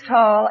and this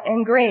tall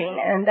and green,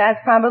 and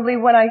that's probably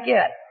what I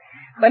get.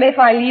 But if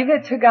I leave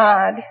it to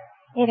God,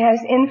 it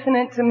has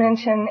infinite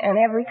dimension and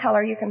every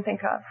color you can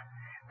think of.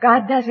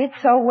 God does it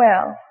so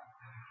well.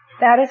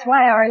 That is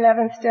why our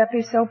 11th step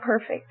is so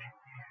perfect.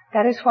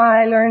 That is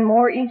why I learn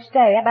more each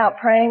day about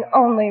praying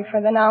only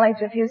for the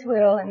knowledge of His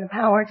will and the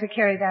power to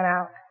carry that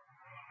out.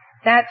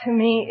 That to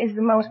me is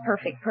the most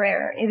perfect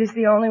prayer. It is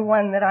the only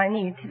one that I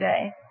need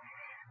today.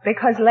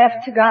 Because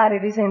left to God,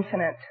 it is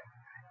infinite.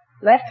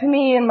 Left to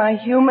me in my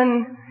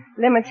human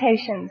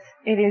limitations,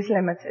 it is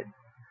limited.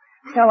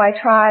 So I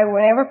try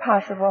whenever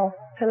possible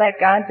to let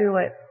God do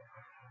it.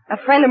 A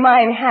friend of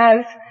mine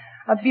has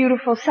a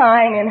beautiful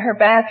sign in her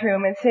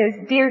bathroom. It says,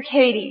 "Dear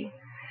Katie,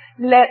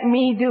 let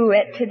me do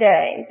it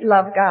today.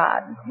 Love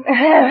God."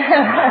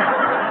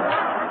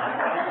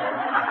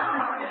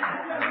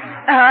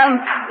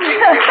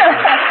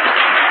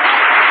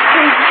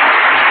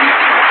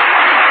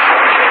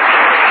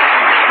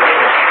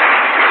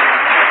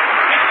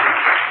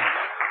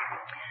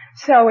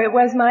 So it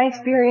was my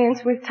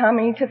experience with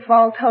Tommy to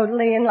fall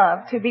totally in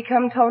love, to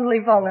become totally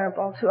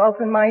vulnerable, to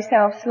open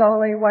myself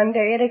slowly one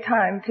day at a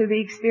time to the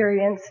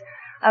experience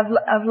of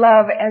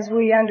love as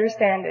we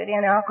understand it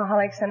in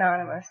Alcoholics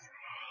Anonymous.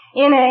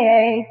 In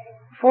AA,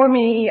 for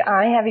me,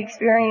 I have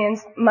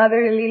experienced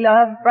motherly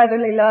love,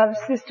 brotherly love,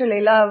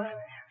 sisterly love,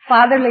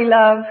 fatherly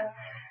love,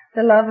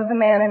 the love of a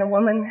man and a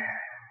woman.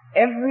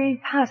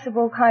 Every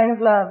possible kind of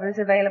love is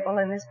available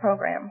in this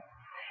program.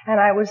 And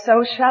I was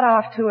so shut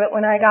off to it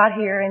when I got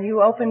here, and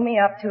you opened me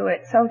up to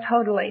it so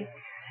totally.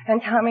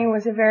 And Tommy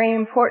was a very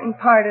important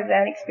part of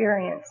that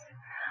experience.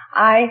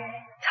 I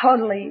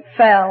totally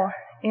fell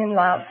in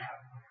love.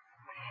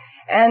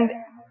 And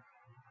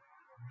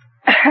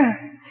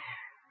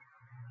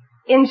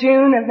in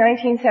June of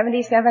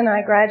 1977,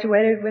 I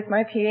graduated with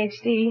my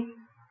PhD.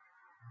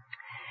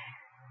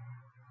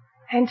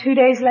 And 2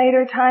 days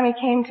later, Tommy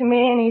came to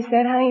me and he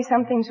said, "Honey,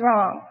 something's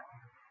wrong."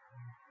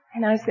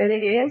 And I said,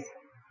 "It is?"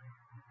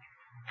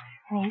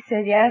 And he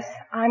said, "Yes,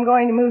 I'm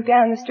going to move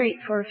down the street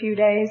for a few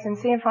days and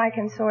see if I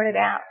can sort it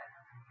out."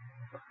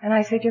 And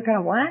I said, "You're going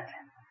to what?"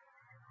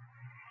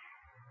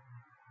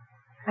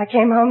 I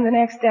came home the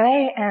next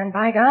day, and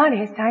by God,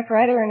 his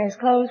typewriter and his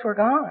clothes were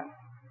gone.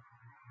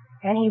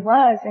 And he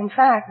was, in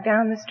fact,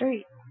 down the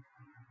street.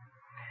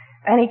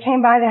 And he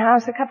came by the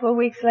house a couple of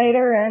weeks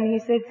later, and he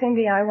said,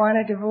 "Cindy, I want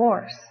a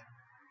divorce."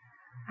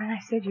 And I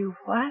said, "You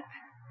what?"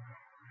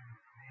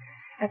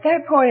 At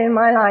that point in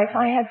my life,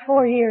 I had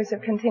 4 years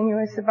of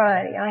continuous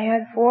sobriety. I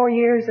had 4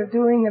 years of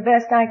doing the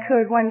best I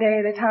could one day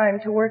at a time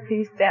to work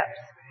these steps.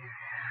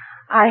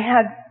 I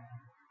had,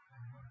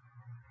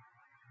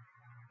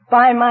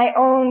 by my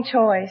own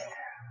choice,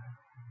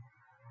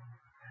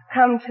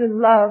 come to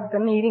love the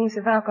meetings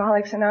of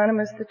Alcoholics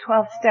Anonymous, the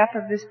 12th step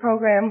of this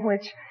program,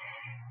 which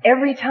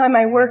every time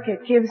I work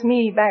it gives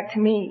me back to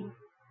me.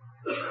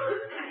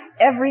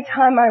 Every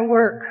time I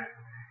work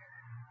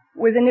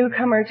with a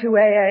newcomer to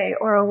AA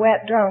or a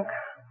wet drunk,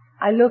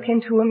 I look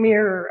into a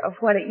mirror of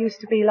what it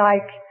used to be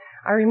like.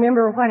 I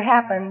remember what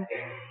happened,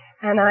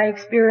 and I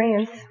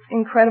experience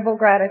incredible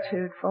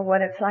gratitude for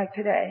what it's like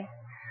today.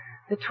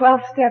 The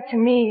 12th step to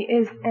me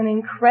is an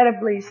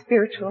incredibly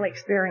spiritual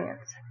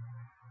experience.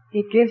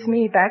 It gives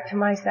me back to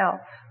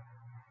myself.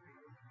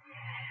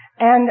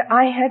 And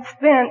I had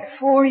spent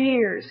 4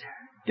 years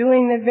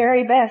doing the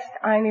very best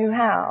I knew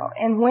how.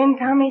 And when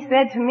Tommy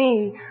said to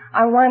me,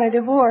 I want a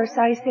divorce,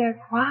 I said,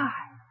 why?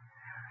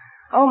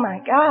 Oh my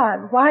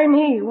God, why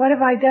me? What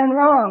have I done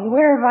wrong?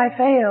 Where have I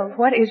failed?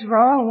 What is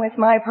wrong with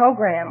my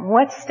program?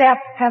 What step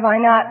have I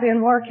not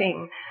been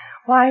working?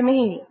 Why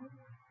me?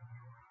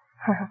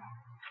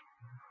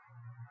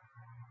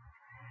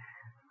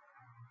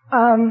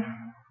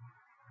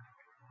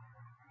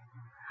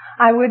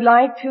 I would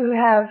like to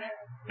have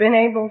been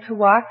able to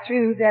walk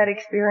through that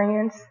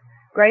experience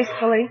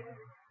gracefully,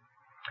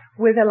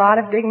 with a lot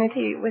of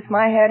dignity, with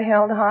my head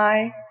held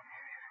high.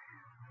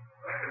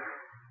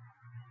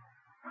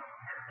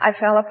 I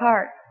fell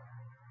apart.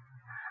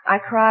 I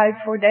cried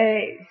for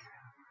days.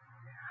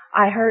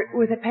 I hurt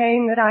with a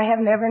pain that I have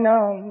never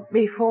known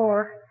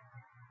before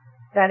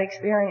that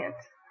experience.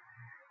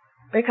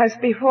 Because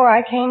before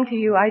I came to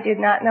you, I did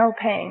not know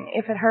pain.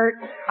 If it hurt,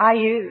 I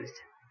used.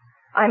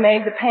 I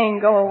made the pain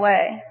go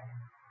away.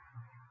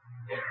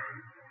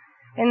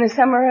 In the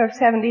summer of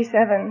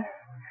 77,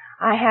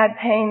 I had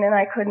pain and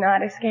I could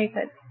not escape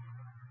it.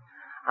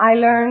 I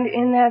learned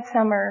in that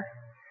summer,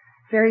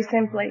 very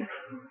simply,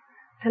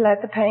 to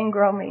let the pain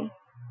grow me.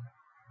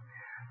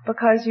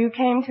 Because you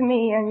came to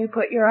me and you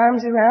put your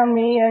arms around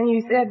me and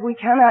you said, we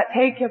cannot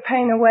take your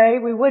pain away.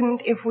 We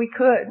wouldn't if we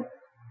could,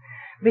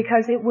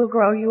 because it will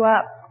grow you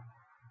up,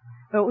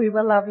 but we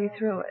will love you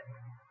through it.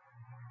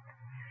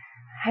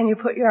 And you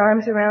put your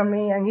arms around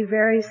me and you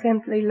very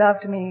simply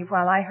loved me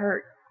while I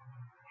hurt.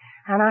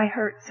 And I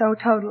hurt so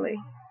totally.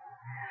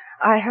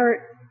 I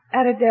hurt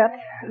at a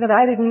depth that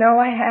I didn't know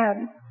I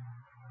had.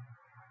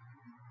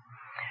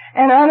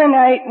 And on a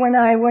night when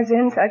I was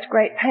in such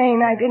great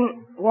pain, I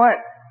didn't want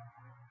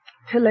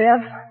to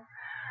live.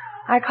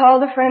 I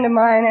called a friend of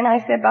mine and I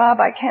said, Bob,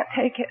 I can't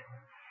take it.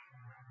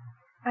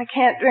 I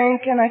can't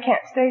drink and I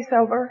can't stay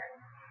sober.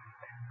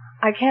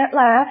 I can't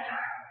laugh.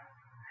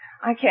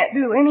 I can't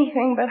do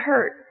anything but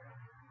hurt.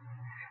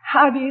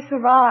 How do you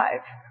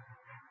survive?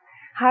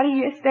 How do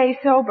you stay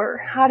sober?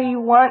 How do you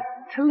want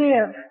to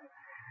live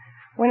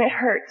when it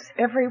hurts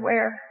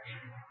everywhere?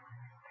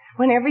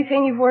 When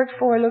everything you've worked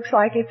for looks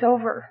like it's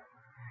over?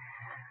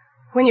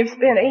 When you've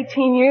spent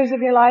 18 years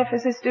of your life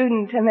as a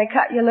student and they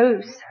cut you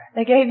loose?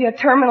 They gave you a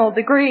terminal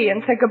degree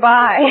and said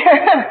goodbye.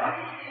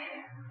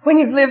 When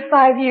you've lived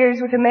 5 years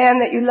with a man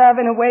that you love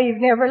in a way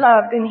you've never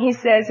loved and he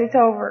says it's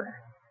over?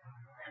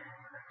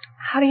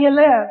 How do you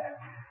live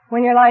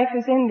when your life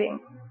is ending?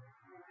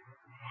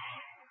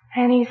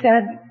 And he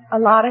said a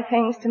lot of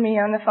things to me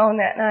on the phone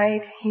that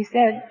night. He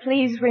said,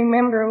 please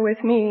remember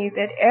with me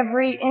that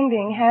every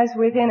ending has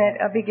within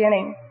it a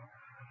beginning.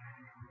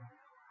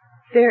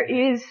 There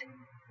is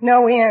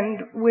no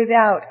end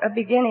without a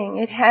beginning.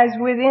 It has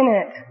within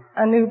it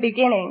a new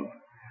beginning.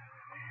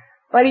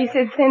 But he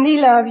said, Cindy,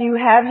 love, you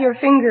have your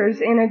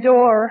fingers in a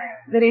door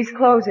that is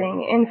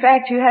closing. In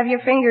fact, you have your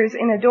fingers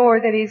in a door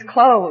that is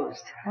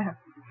closed.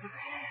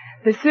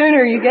 The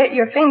sooner you get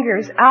your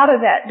fingers out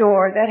of that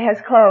door that has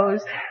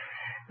closed,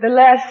 the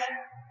less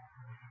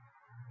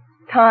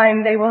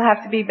time they will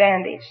have to be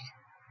bandaged.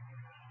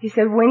 He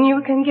said, when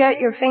you can get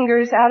your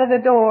fingers out of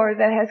the door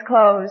that has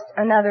closed,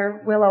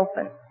 another will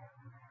open.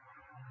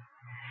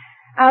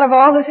 Out of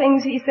all the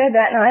things he said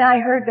that night, I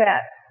heard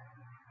that.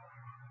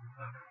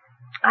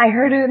 I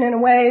heard it in a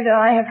way that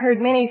I have heard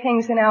many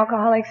things in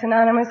Alcoholics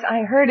Anonymous.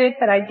 I heard it,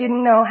 but I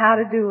didn't know how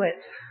to do it.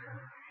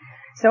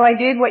 So I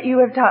did what you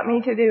have taught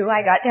me to do.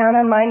 I got down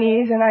on my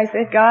knees and I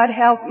said, God,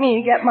 help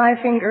me get my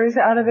fingers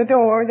out of the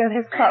door that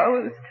has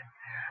closed.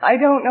 I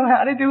don't know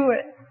how to do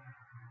it.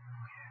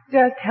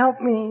 Just help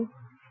me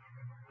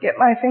get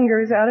my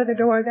fingers out of the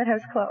door that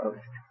has closed.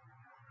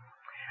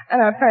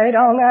 And I prayed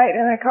all night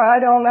and I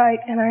cried all night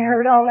and I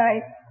heard all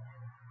night.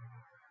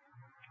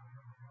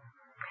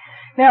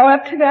 Now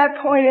up to that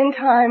point in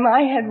time,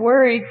 I had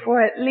worried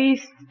for at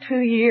least 2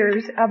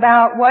 years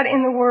about what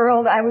in the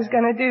world I was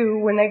going to do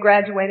when they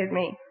graduated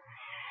me.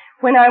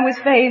 When I was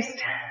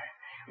faced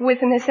with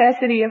the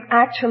necessity of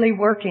actually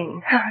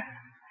working.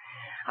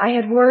 I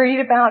had worried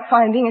about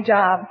finding a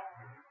job.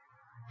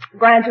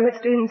 Graduate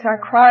students are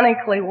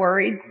chronically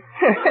worried.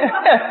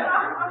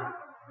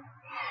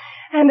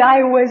 And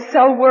I was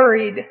so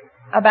worried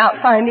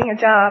about finding a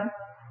job.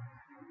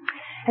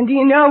 And do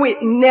you know, it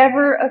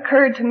never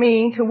occurred to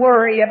me to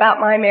worry about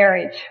my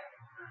marriage.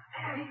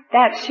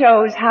 That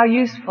shows how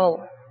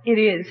useful it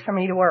is for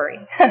me to worry.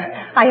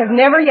 I have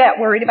never yet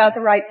worried about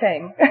the right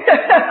thing.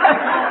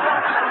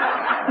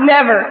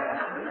 Never.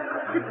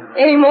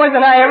 Any more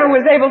than I ever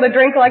was able to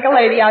drink like a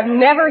lady. I've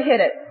never hit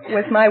it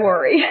with my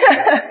worry.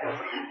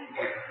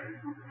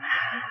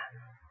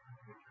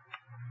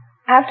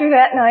 After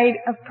that night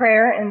of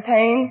prayer and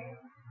pain,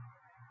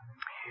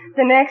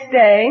 the next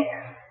day,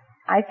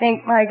 I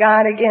think my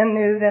God again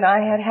knew that I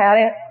had had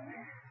it,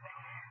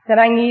 that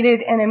I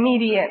needed an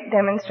immediate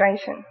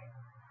demonstration.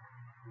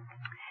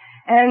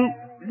 And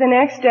the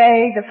next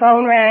day, the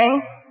phone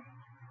rang,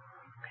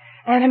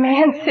 and a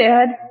man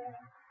said,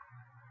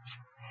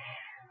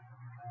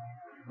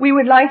 we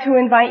would like to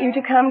invite you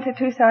to come to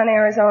Tucson,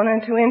 Arizona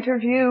to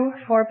interview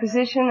for a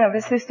position of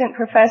assistant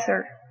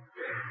professor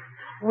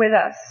with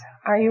us.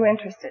 Are you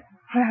interested?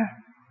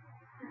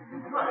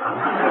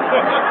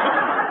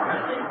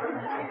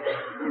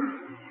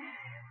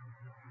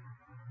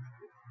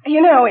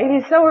 You know, it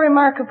is so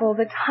remarkable,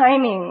 the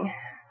timing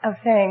of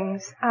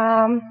things.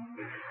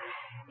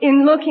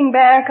 In looking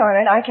back on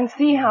it, I can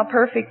see how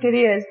perfect it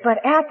is,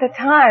 but at the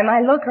time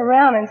I look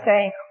around and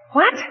say,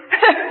 what?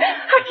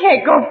 I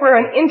can't go for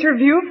an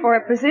interview for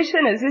a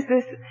position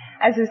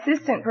as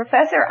assistant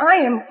professor.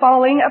 I am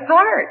falling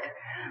apart.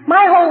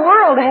 My whole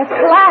world has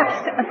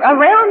collapsed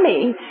around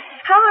me.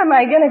 How am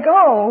I going to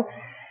go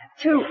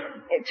to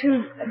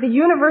the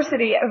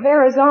University of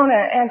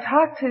Arizona and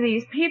talk to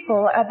these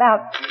people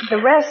about the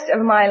rest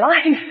of my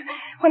life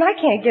when I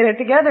can't get it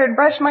together and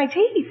brush my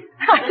teeth?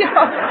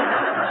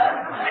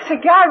 I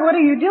said, God, what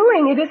are you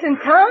doing? It isn't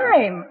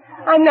time.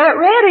 I'm not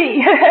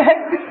ready.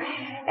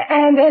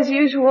 And as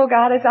usual,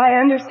 God, as I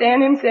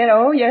understand him, said,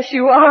 oh, yes,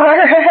 you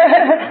are.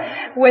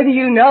 Whether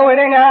you know it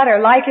or not, or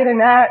like it or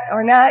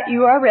not,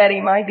 you are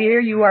ready, my dear.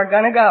 You are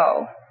going to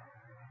go.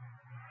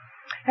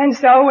 And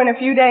so in a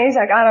few days,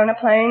 I got on a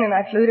plane and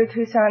I flew to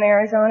Tucson,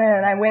 Arizona,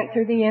 and I went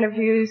through the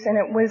interviews, and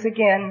it was,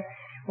 again,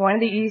 one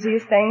of the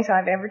easiest things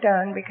I've ever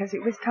done because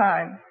it was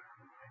time.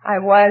 I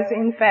was,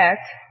 in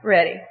fact,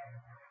 ready.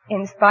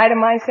 In spite of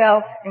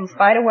myself, in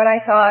spite of what I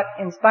thought,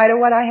 in spite of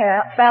what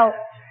I felt,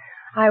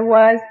 I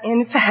was,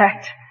 in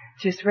fact,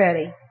 just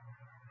ready.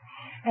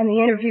 And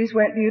the interviews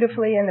went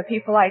beautifully, and the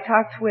people I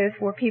talked with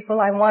were people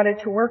I wanted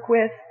to work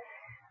with.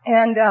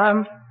 And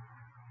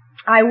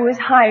I was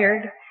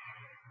hired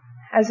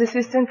as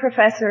assistant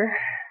professor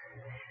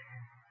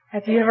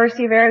at the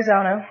University of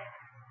Arizona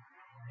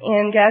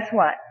in, guess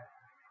what?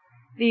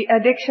 The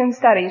Addiction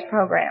Studies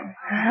program.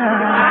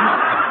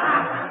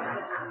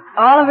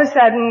 All of a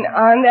sudden,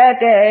 on that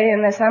day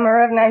in the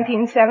summer of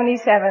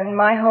 1977,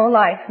 my whole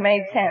life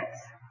made sense.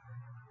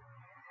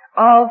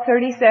 All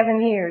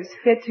 37 years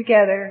fit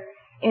together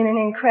in an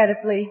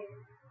incredibly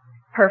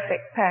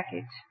perfect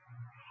package.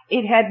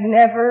 It had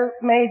never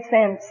made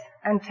sense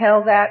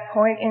until that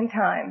point in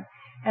time.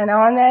 And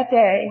on that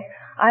day,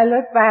 I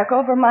looked back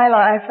over my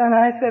life and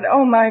I said,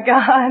 oh my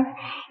God,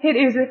 it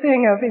is a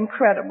thing of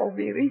incredible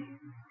beauty.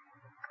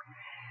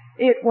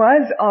 It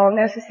was all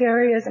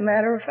necessary, as a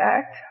matter of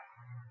fact.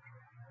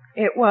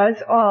 It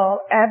was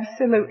all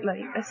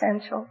absolutely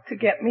essential to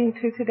get me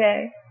to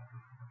today.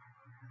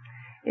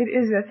 It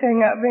is a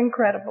thing of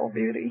incredible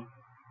beauty.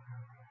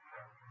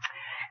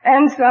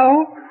 And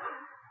so,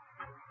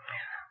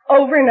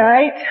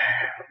 overnight,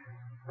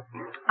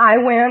 I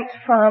went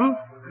from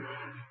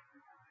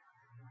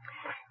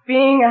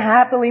being a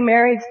happily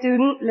married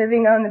student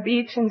living on the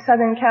beach in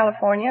Southern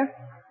California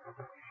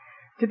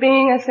to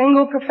being a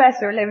single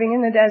professor living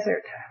in the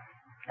desert.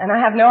 And I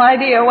have no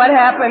idea what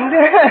happened.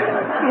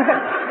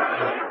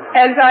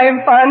 As I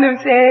am fond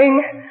of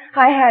saying,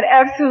 I had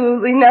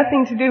absolutely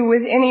nothing to do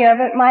with any of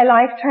it. My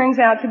life turns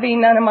out to be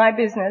none of my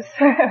business.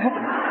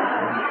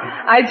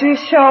 I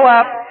just show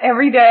up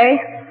every day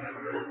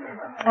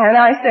and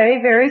I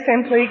say very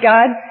simply,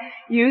 God,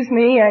 use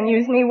me and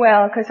use me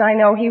well, because I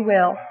know He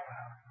will.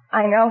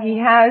 I know He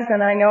has,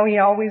 and I know He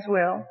always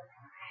will.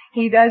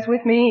 He does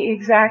with me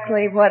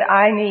exactly what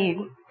I need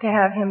to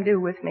have Him do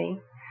with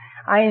me.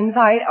 I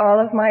invite all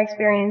of my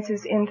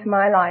experiences into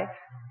my life.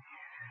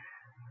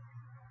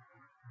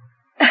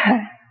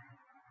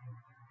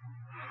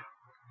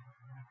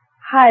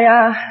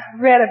 I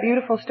read a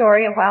beautiful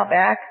story a while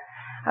back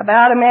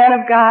about a man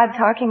of God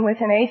talking with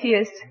an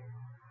atheist.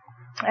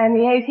 And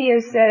the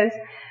atheist says,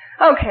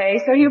 okay,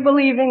 so you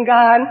believe in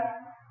God.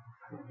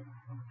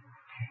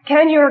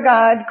 Can your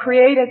God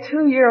create a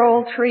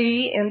 2-year-old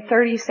tree in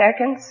 30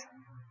 seconds?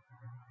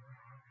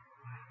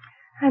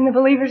 And the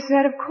believer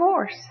said, of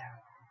course.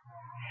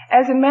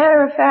 As a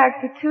matter of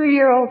fact, the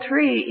 2-year-old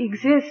tree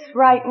exists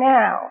right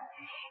now.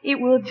 It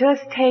will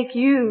just take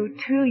you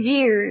 2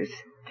 years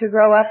to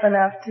grow up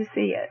enough to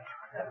see it.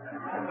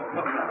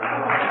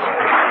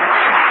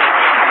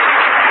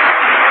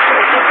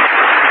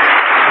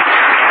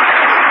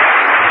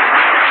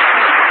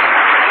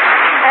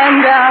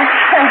 And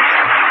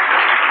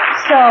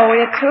so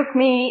it took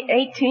me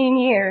 18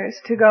 years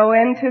to go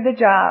into the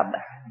job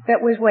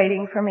that was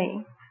waiting for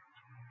me.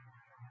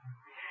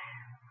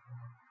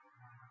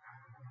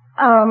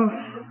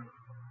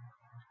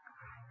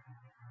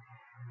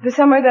 The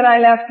summer that I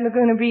left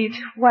Laguna Beach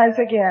was,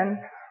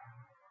 again,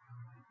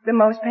 the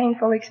most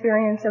painful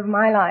experience of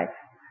my life,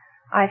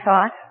 I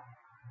thought,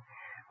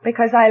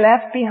 because I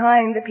left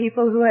behind the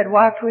people who had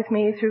walked with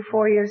me through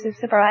 4 years of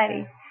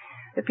sobriety,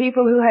 the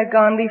people who had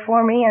gone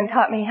before me and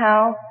taught me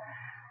how,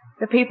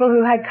 the people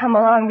who had come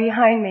along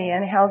behind me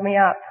and held me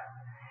up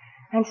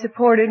and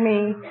supported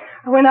me.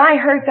 When I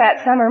heard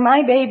that summer,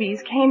 my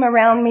babies came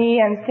around me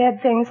and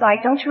said things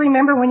like, don't you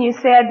remember when you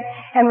said,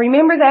 and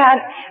remember that,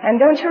 and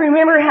don't you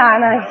remember how,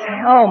 and I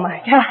said, oh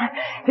my God,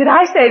 did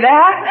I say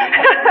that?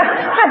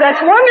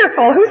 That's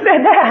wonderful, who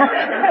said that?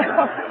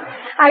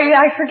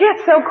 I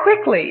forget so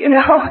quickly, you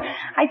know.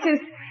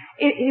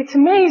 It's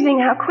amazing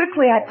how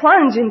quickly I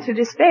plunge into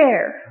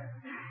despair.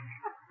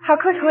 How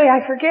quickly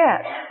I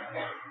forget.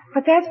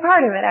 But that's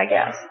part of it, I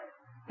guess.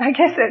 I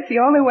guess that's the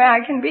only way I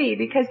can be,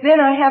 because then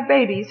I have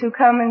babies who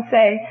come and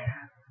say,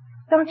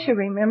 don't you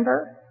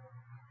remember?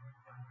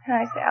 And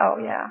I say, oh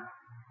yeah,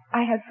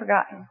 I had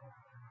forgotten.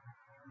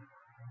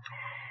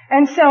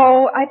 And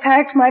so I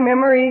packed my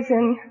memories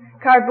in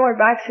cardboard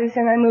boxes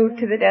and I moved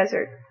to the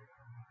desert.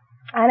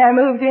 And I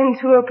moved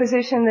into a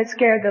position that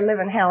scared the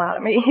living hell out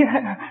of me.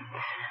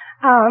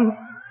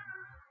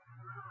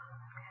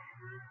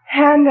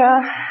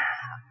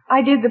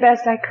 I did the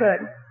best I could,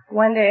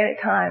 one day at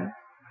a time.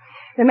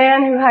 The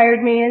man who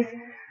hired me is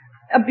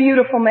a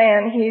beautiful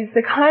man. He's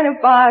the kind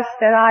of boss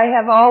that I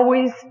have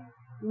always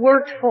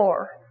worked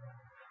for.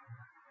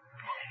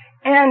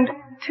 And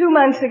 2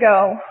 months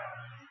ago,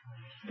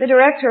 the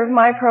director of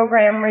my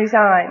program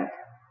resigned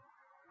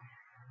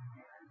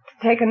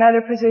to take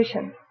another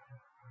position.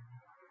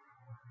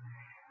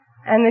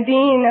 And the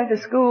dean of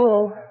the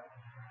school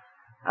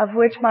of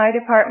which my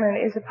department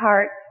is a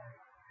part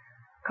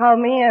called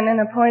me in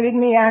and appointed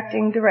me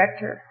acting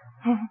director.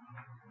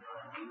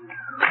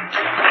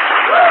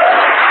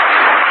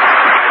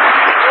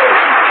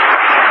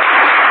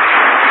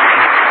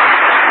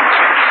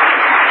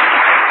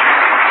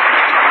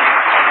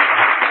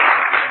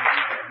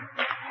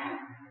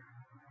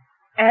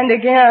 And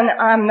again,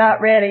 I'm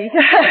not ready.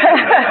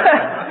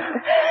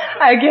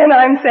 Again,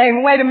 I'm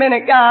saying, wait a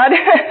minute, God.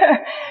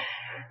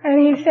 And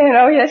he's saying,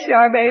 oh yes you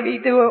are, baby.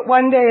 Do it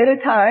one day at a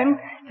time.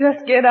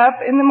 Just get up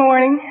in the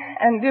morning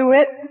and do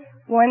it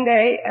one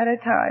day at a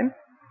time.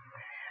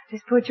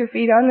 Just put your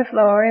feet on the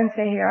floor and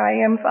say, here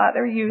I am,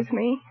 Father, use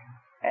me.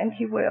 And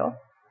he will.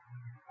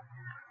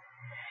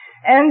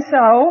 And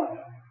so,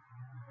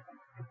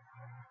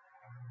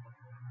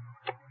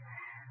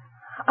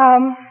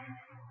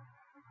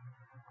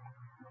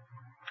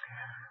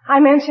 I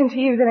mentioned to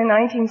you that in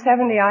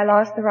 1970 I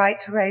lost the right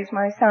to raise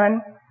my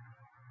son.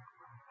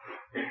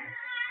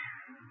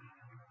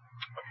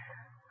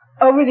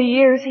 Over the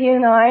years, he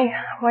and I,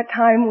 what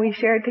time we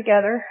shared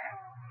together,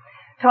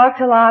 talked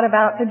a lot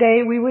about the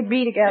day we would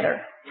be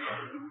together.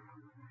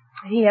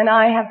 He and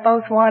I have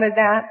both wanted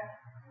that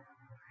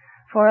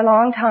for a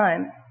long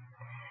time.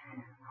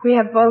 We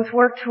have both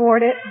worked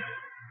toward it.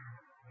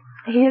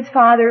 His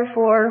father,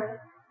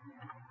 for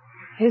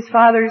his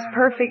father's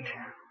perfect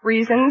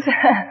reasons,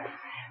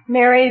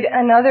 married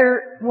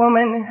another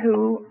woman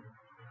who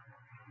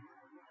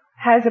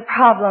has a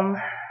problem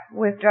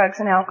with drugs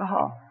and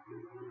alcohol.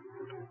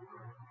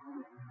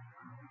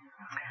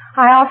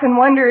 I often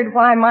wondered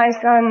why my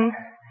son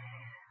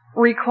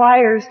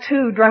requires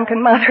 2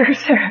 drunken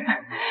mothers.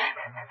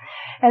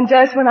 And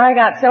just when I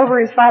got sober,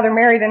 his father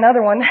married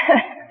another one.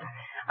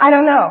 I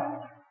don't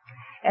know.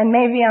 And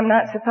maybe I'm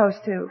not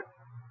supposed to.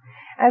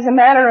 As a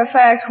matter of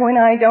fact, when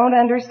I don't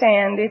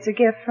understand, it's a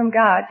gift from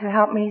God to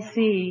help me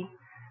see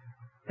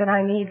that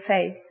I need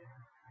faith.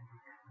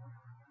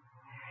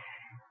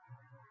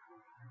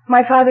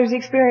 My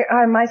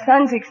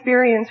son's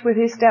experience with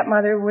his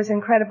stepmother was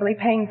incredibly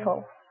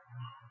painful.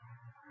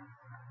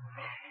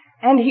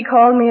 And he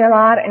called me a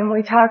lot and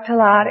we talked a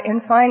lot,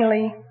 and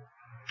finally,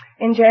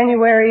 in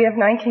January of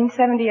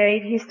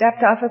 1978, he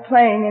stepped off a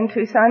plane in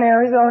Tucson,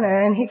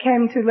 Arizona, and he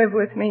came to live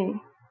with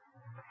me.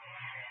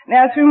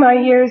 Now, through my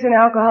years in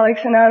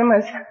Alcoholics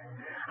Anonymous,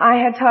 I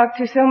had talked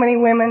to so many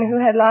women who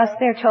had lost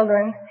their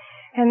children,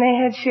 and they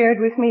had shared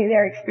with me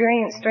their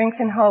experience, strength,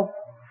 and hope.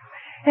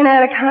 And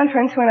at a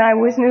conference when I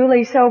was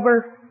newly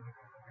sober,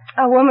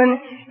 a woman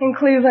in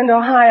Cleveland,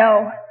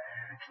 Ohio,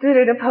 stood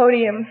at a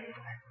podium,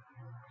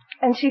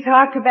 and she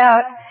talked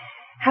about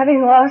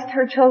having lost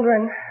her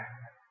children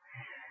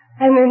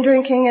and then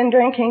drinking and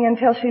drinking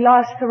until she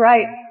lost the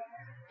right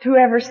to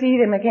ever see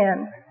them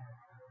again.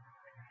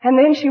 And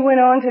then she went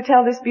on to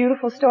tell this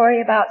beautiful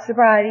story about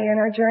sobriety and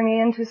her journey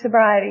into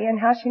sobriety and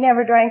how she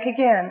never drank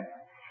again.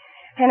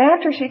 And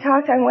after she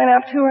talked, I went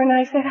up to her and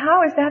I said,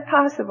 how is that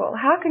possible?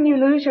 How can you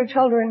lose your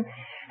children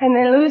and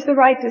then lose the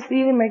right to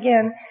see them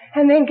again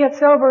and then get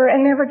sober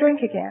and never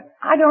drink again?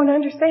 I don't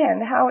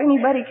understand how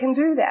anybody can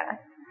do that.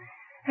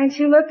 And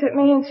she looked at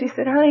me and she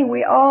said, honey,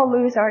 we all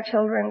lose our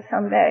children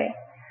someday.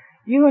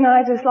 You and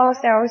I just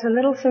lost ours a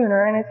little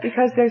sooner, and it's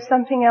because there's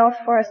something else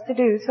for us to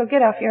do, so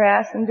get off your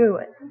ass and do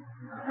it.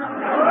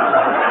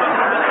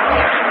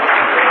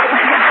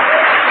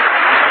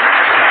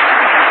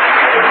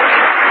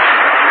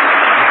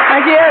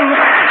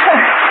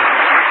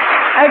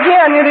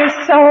 Again, it is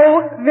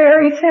so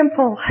very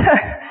simple.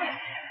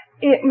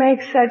 It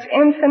makes such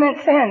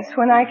infinite sense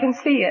when I can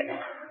see it.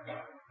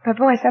 But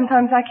boy,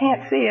 sometimes I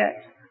can't see it.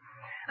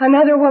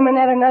 Another woman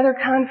at another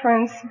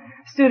conference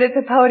stood at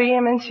the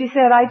podium and she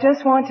said, I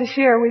just want to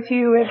share with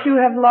you, if you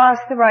have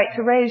lost the right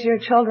to raise your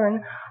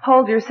children,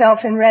 hold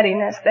yourself in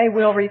readiness. They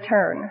will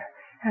return.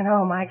 And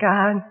oh my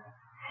God,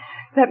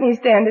 let me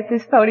stand at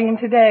this podium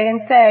today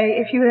and say,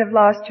 if you have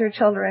lost your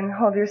children,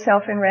 hold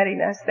yourself in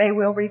readiness. They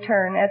will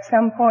return at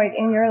some point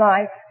in your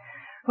life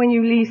when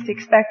you least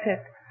expect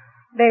it.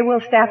 They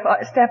will step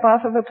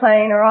off of a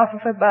plane or off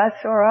of a bus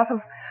or off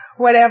of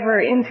whatever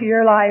into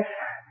your life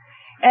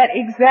at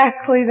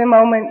exactly the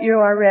moment you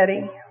are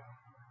ready.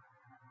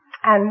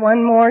 And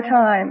one more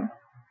time,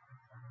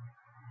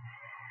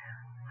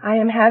 I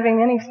am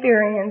having an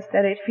experience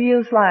that it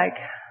feels like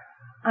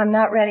I'm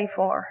not ready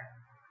for.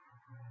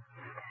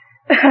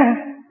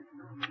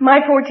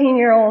 My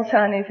 14-year-old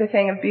son is a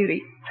thing of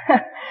beauty.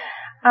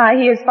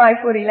 He is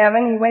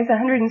 5'11". He weighs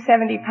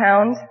 170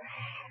 pounds.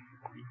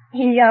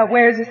 He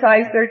wears a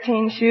size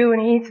 13 shoe,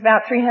 and he eats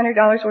about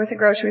 $300 worth of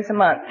groceries a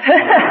month.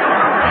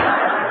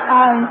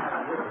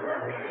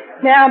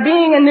 Now,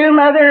 being a new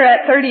mother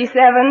at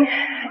 37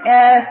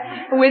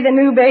 with a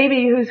new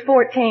baby who's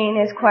 14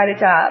 is quite a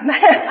job.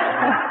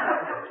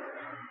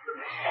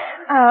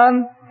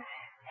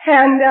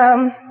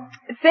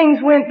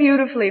 Things went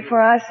beautifully for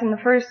us in the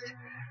first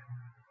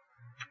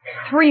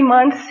 3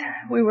 months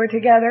we were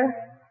together.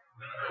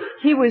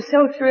 He was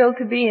so thrilled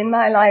to be in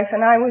my life,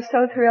 and I was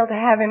so thrilled to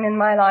have him in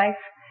my life,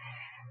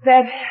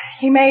 that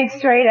he made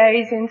straight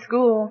A's in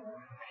school.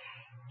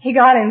 He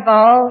got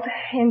involved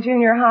in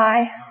junior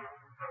high.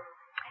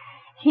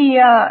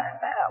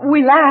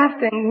 We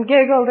laughed and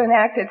giggled and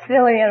acted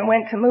silly and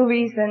went to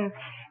movies, and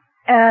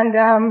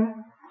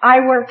I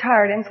worked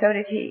hard, and so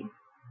did he.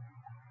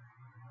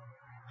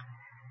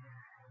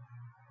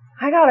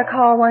 I got a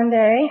call one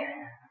day,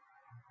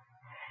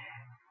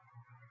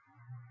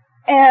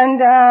 and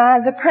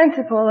the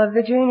principal of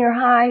the junior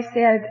high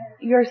said,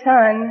 "Your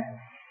son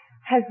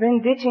has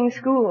been ditching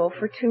school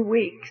for 2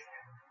 weeks."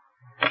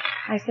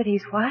 I said,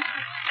 "He's what?"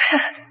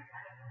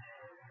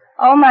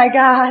 Oh my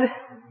God.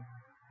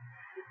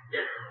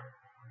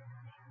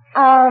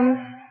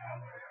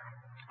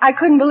 I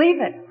couldn't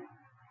believe it.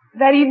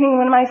 That evening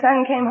when my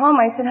son came home,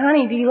 I said,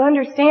 "Honey, do you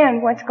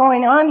understand what's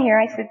going on here?"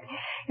 I said,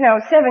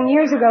 7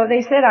 years ago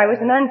they said I was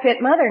an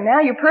unfit mother. Now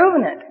you're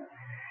proving it.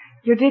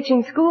 You're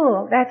ditching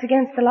school. That's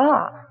against the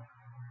law.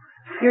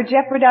 You're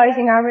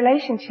jeopardizing our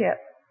relationship.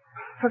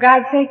 For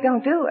God's sake,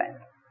 don't do it.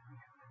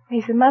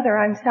 He said, "Mother,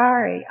 I'm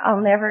sorry.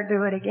 I'll never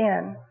do it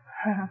again."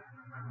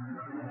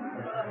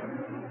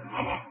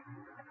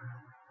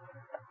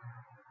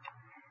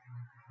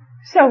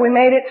 So we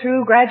made it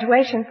through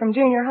graduation from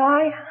junior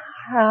high.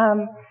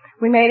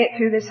 We made it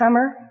through the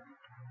summer.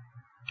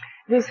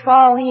 This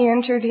fall he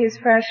entered his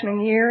freshman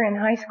year in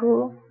high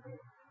school.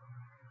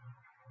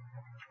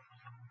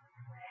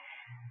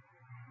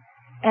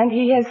 And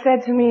he has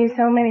said to me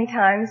so many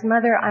times,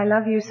 "Mother, I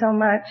love you so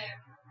much.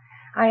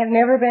 I have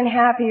never been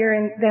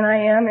happier than I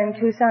am in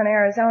Tucson,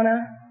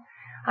 Arizona.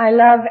 I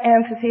love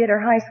Amphitheater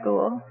High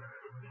School."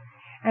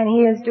 And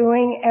he is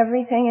doing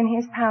everything in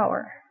his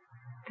power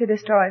to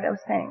destroy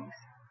those things.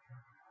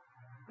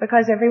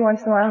 Because every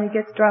once in a while he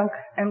gets drunk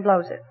and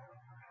blows it.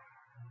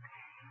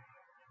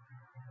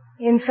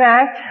 In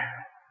fact,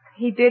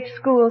 he ditched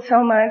school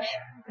so much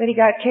that he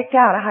got kicked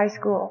out of high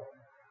school.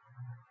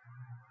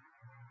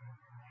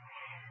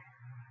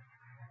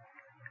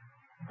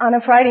 On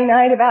a Friday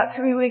night about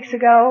 3 weeks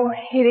ago,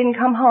 he didn't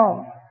come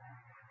home.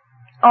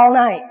 All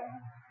night.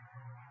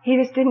 He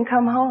just didn't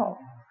come home.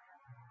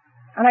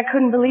 And I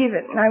couldn't believe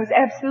it. And I was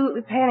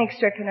absolutely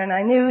panic-stricken, and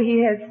I knew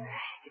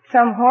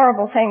some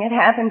horrible thing had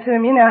happened to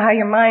him. You know how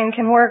your mind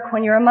can work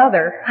when you're a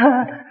mother.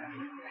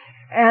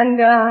 And,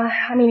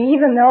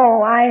 even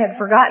though I had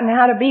forgotten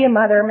how to be a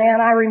mother,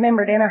 man, I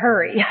remembered in a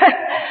hurry.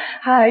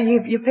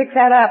 You pick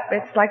that up.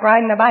 It's like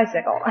riding a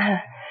bicycle.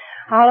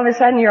 All of a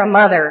sudden you're a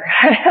mother.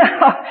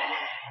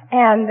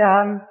 And,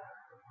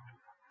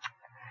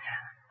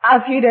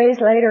 a few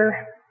days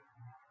later,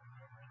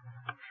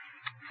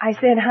 I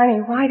said,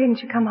 "Honey, why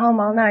didn't you come home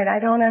all night? I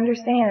don't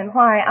understand.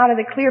 Why? Out of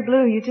the clear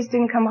blue, you just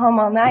didn't come home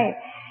all night.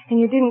 And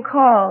you didn't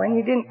call,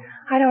 and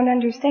I don't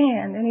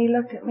understand." And he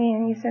looked at me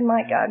and he said,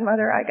 "My God,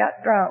 Mother, I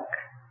got drunk."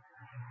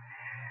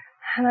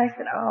 And I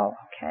said, "Oh,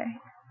 okay."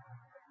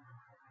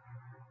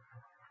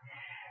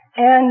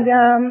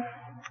 And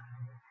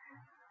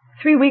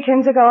 3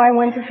 weekends ago, I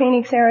went to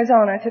Phoenix,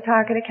 Arizona to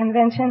talk at a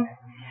convention.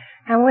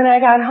 And when I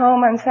got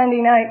home on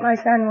Sunday night, my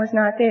son was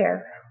not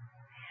there.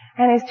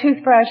 And his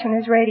toothbrush and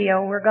his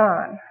radio were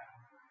gone.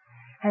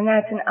 And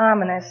that's an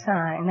ominous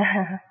sign.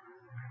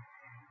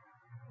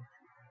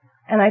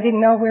 And I didn't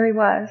know where he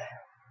was.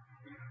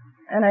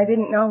 And I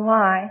didn't know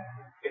why.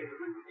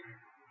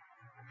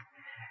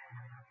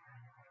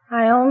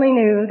 I only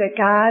knew that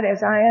God,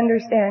 as I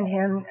understand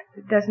Him,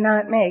 does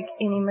not make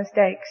any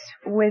mistakes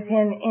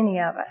within any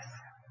of us.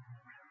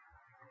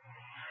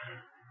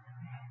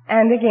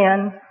 And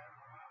again,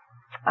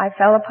 I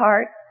fell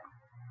apart.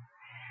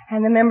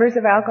 And the members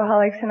of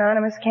Alcoholics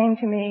Anonymous came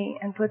to me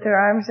and put their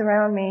arms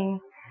around me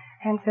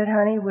and said,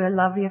 "Honey, we'll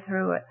love you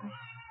through it."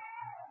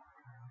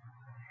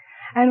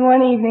 And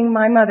one evening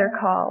my mother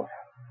called.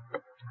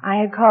 I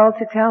had called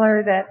to tell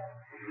her that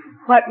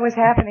what was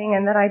happening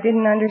and that I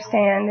didn't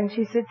understand. And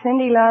she said,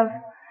 "Cindy, love,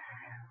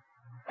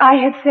 I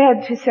had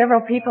said to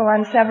several people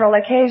on several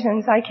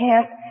occasions,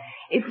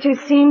 it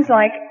just seems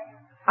like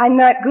I'm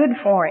not good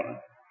for him.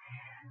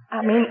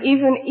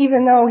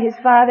 Even though his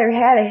father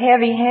had a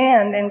heavy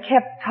hand and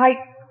kept tight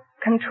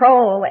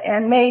control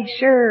and made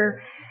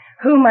sure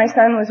who my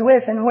son was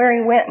with and where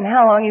he went and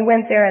how long he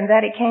went there and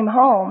that he came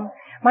home,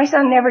 my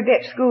son never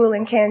ditched school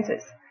in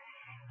Kansas.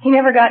 He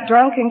never got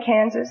drunk in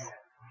Kansas.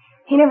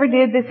 He never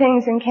did the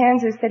things in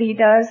Kansas that he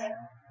does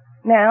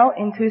now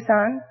in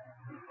Tucson.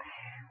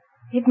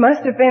 It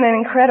must have been an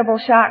incredible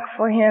shock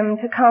for him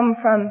to come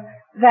from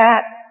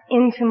that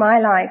into my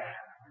life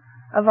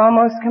of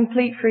almost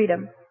complete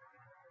freedom.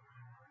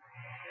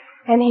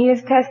 And he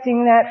is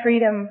testing that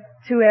freedom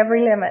to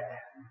every limit.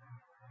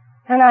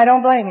 And I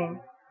don't blame him.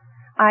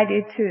 I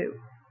did too.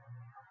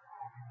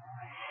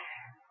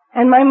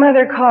 And my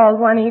mother called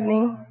one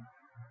evening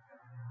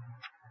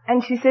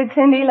and she said,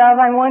 "Cindy, love,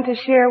 I want to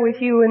share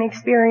with you an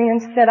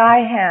experience that I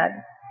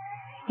had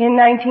in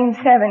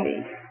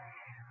 1970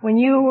 when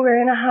you were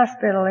in a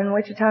hospital in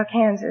Wichita,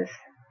 Kansas,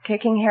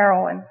 kicking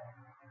heroin.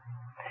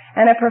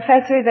 And a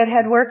professor that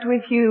had worked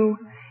with you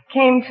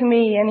came to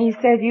me and he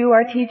said, 'You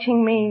are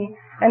teaching me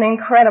an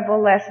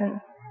incredible lesson.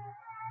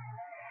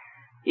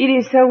 It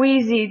is so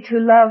easy to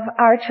love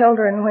our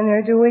children when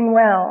they're doing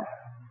well.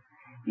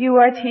 You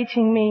are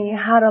teaching me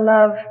how to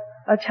love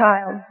a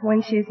child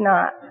when she's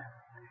not.'"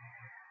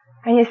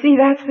 And you see,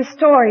 that's the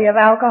story of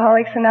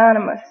Alcoholics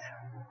Anonymous.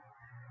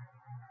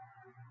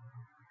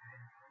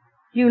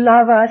 You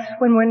love us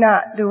when we're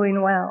not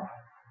doing well.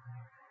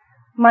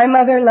 My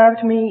mother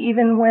loved me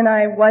even when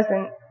I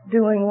wasn't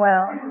doing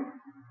well.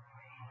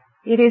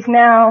 It is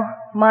now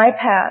my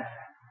path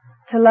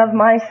to love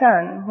my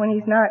son when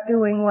he's not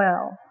doing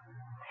well.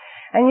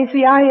 And you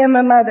see, I am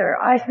a mother.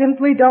 I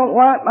simply don't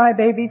want my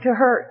baby to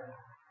hurt.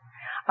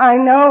 I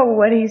know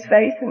what he's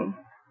facing.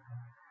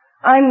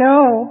 I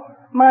know,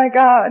 my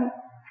God,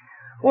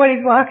 what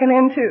he's walking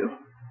into.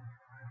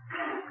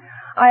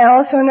 I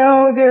also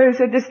know there is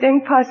a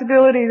distinct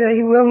possibility that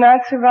he will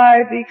not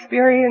survive the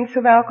experience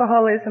of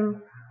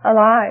alcoholism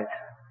alive.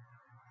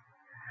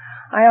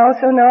 I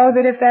also know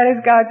that if that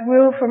is God's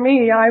will for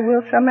me, I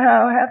will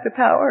somehow have the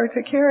power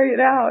to carry it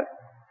out.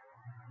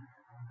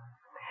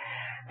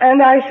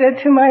 And I said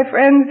to my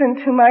friends and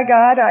to my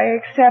God, I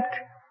accept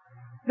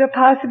the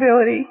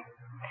possibility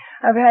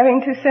of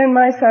having to send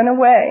my son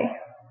away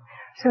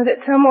so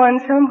that someone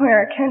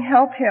somewhere can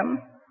help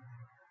him.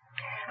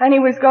 And he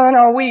was gone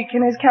all week,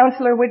 and his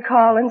counselor would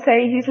call and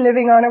say he's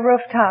living on a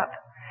rooftop,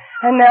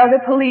 and now the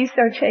police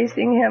are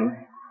chasing him.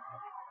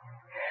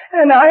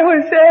 And I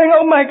was saying,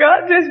 oh my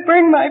God, just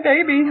bring my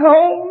baby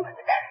home.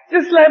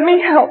 Just let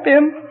me help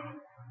him.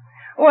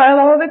 While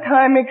all the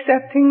time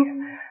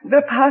accepting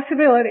the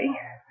possibility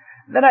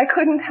that I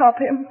couldn't help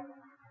him.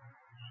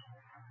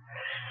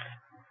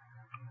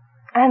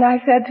 And I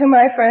said to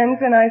my friends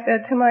and I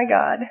said to my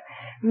God,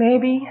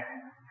 maybe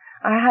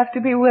I have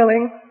to be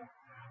willing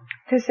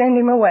to send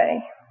him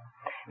away.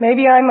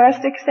 Maybe I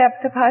must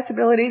accept the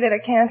possibility that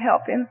I can't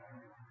help him.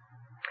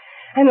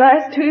 And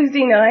last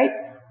Tuesday night,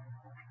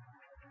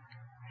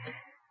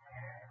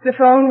 the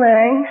phone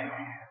rang,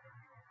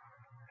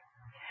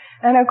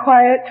 and a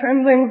quiet,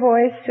 trembling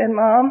voice said,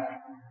 "Mom,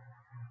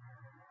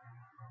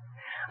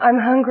 I'm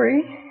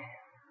hungry,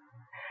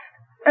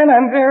 and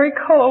I'm very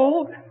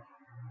cold,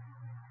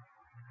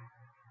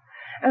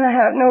 and I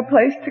have no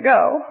place to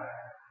go.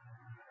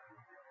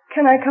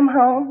 Can I come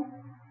home?"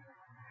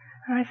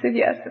 And I said,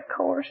 "Yes, of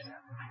course.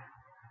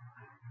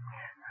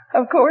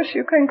 Of course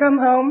you can come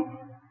home.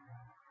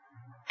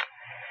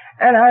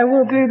 And I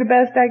will do the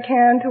best I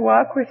can to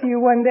walk with you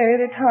one day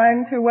at a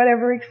time through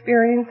whatever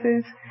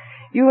experiences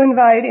you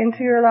invite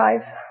into your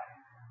life.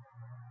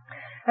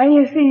 And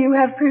you see, you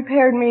have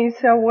prepared me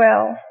so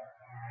well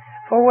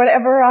for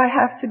whatever I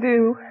have to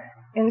do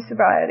in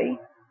sobriety.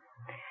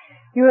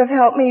 You have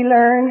helped me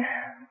learn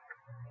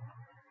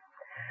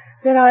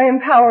that I am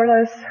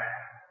powerless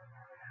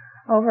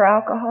over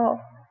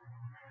alcohol.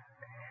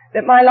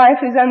 That my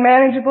life is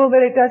unmanageable,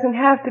 that it doesn't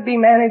have to be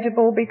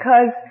manageable,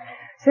 because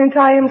since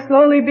I am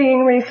slowly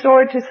being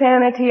restored to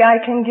sanity, I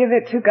can give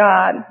it to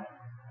God.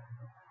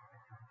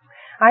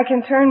 I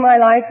can turn my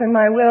life and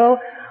my will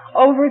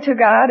over to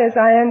God as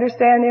I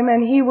understand Him,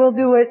 and He will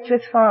do it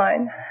just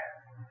fine.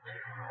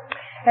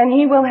 And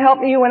He will help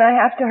me when I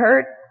have to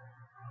hurt,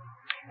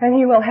 and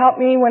He will help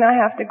me when I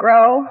have to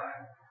grow,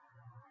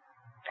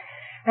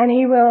 and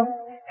He will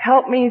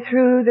help me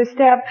through the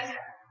steps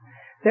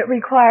that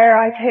require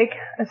I take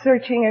a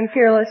searching and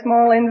fearless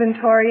moral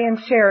inventory and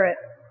share it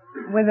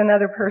with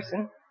another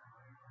person.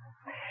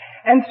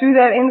 And through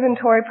that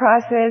inventory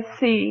process,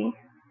 see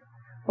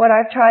what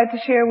I've tried to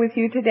share with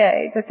you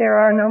today, that there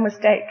are no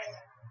mistakes.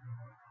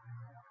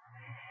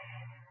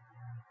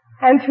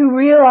 And to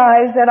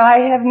realize that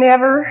I have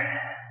never,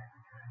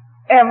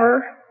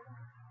 ever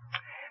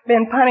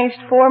been punished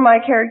for my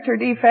character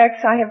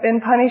defects. I have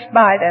been punished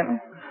by them.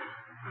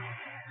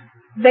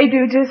 They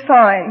do just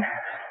fine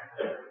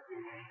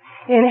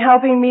in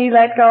helping me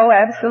let go,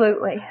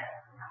 absolutely.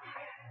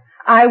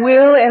 I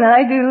will and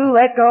I do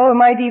let go of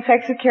my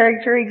defects of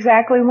character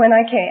exactly when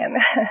I can.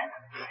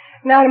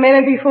 Not a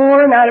minute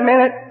before, not a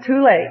minute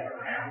too late.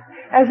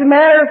 As a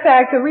matter of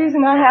fact, the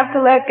reason I have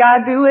to let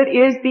God do it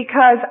is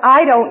because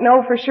I don't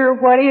know for sure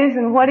what is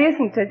and what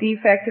isn't a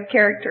defect of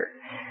character.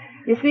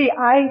 You see,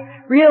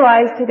 I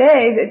realize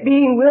today that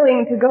being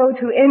willing to go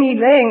to any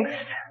lengths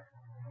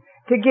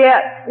to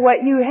get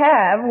what you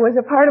have was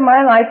a part of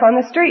my life on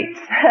the streets.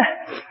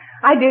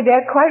 I did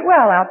that quite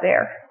well out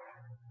there.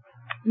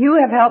 You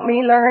have helped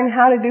me learn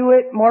how to do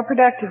it more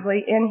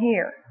productively in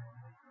here.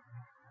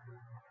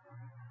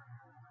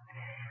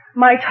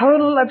 My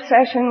total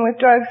obsession with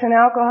drugs and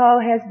alcohol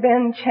has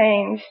been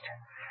changed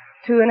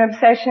to an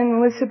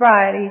obsession with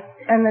sobriety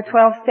and the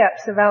 12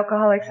 steps of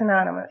Alcoholics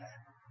Anonymous.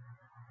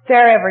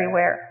 They're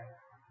everywhere.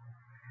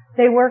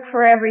 They work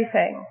for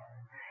everything.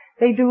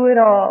 They do it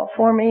all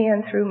for me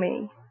and through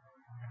me.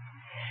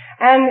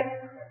 And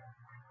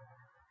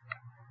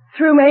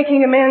through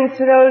making amends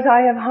to those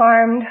I have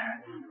harmed,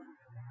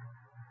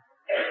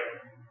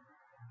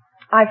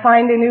 I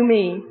find a new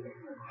me.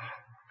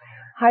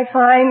 I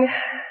find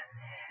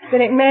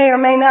that it may or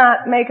may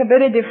not make a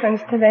bit of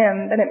difference to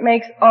them, but it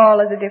makes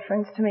all of the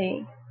difference to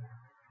me.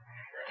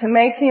 To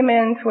make the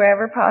amends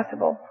wherever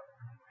possible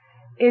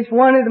is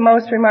one of the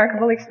most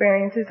remarkable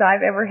experiences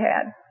I've ever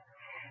had.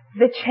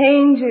 The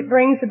change it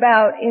brings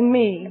about in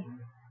me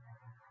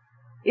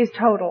is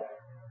total.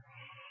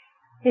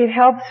 It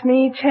helps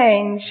me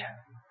change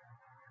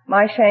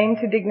my shame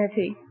to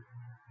dignity,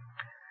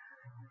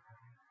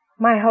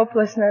 my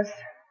hopelessness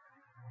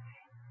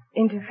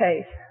into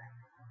faith.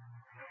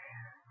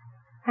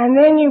 And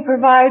then you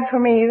provide for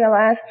me the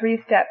last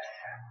 3 steps,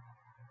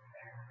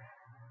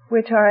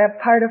 which are a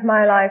part of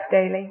my life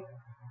daily.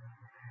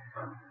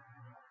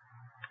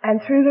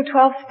 And through the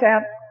 12th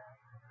step,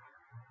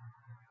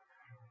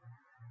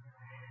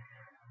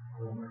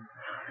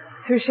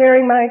 through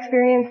sharing my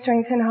experience,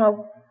 strength, and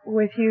hope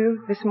with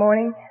you this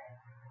morning,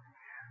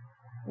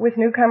 with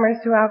newcomers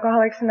to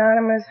Alcoholics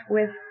Anonymous,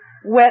 with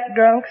wet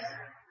drunks,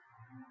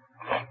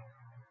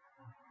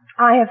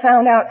 I have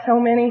found out so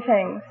many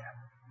things.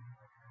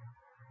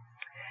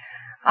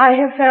 I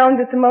have found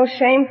that the most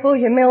shameful,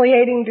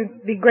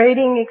 humiliating,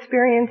 degrading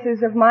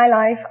experiences of my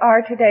life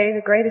are today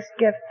the greatest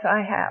gifts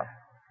I have.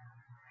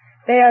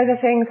 They are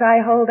the things I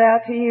hold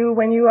out to you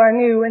when you are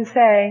new and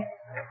say,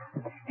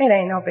 it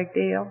ain't no big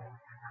deal.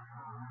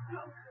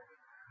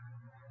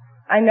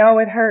 I know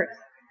it hurts.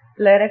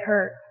 Let it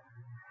hurt.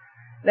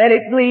 Let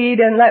it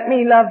bleed and let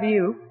me love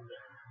you.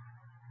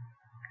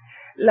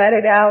 Let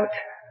it out.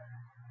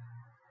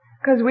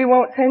 'Cause we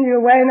won't send you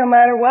away no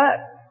matter what.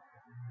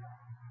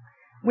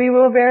 We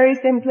will very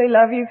simply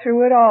love you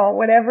through it all,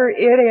 whatever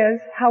it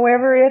is,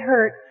 however it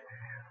hurts.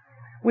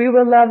 We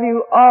will love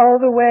you all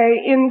the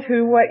way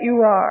into what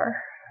you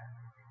are.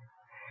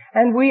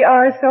 And we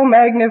are so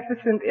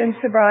magnificent in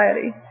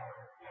sobriety.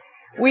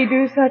 We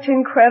do such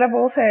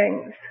incredible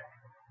things.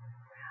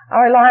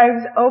 Our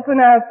lives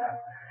open up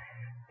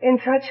in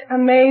such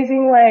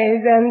amazing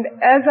ways, and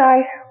as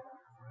I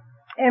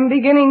am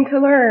beginning to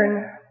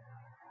learn,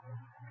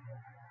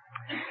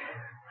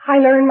 I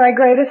learn my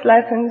greatest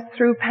lessons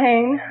through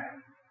pain.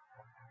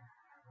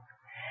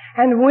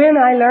 And when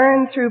I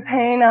learn through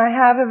pain, I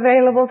have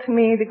available to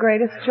me the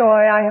greatest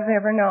joy I have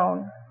ever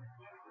known.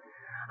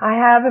 I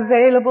have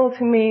available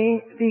to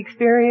me the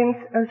experience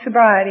of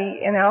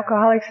sobriety in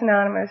Alcoholics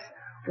Anonymous,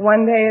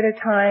 1 day at a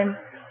time,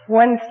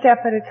 1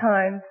 step at a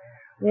time,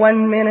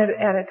 1 minute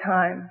at a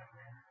time.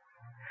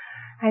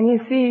 And you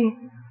see,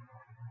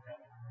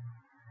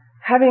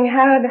 having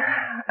had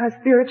a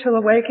spiritual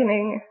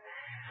awakening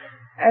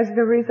as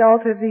the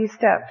result of these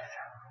steps,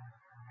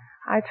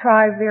 I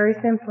try very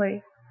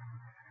simply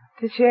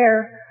to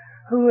share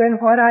who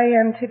and what I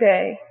am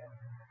today,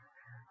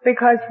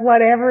 because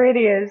whatever it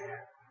is,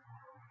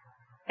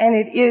 and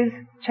it is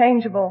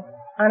changeable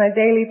on a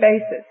daily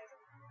basis,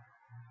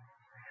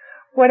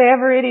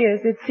 whatever it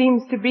is, it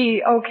seems to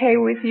be okay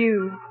with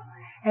you,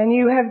 and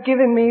you have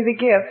given me the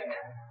gift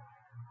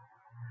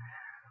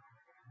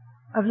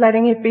of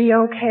letting it be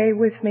okay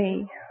with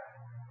me,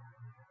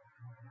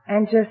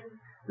 and just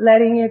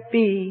letting it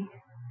be,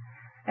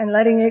 and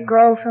letting it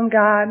grow from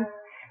God,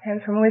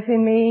 and from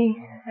within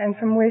me, and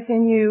from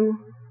within you,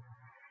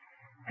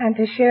 and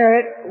to share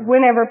it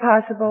whenever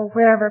possible,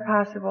 wherever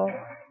possible.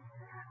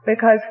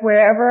 Because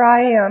wherever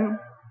I am,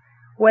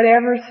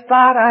 whatever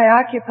spot I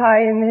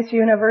occupy in this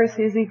universe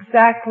is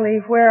exactly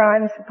where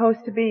I'm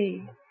supposed to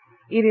be.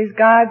 It is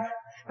God's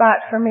spot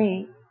for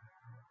me.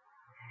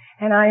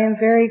 And I am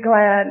very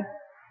glad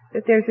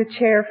that there's a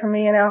chair for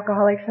me in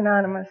Alcoholics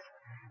Anonymous,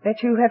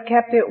 that you have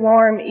kept it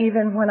warm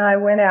even when I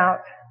went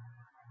out,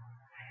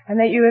 and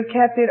that you have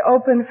kept it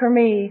open for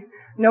me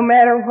no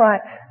matter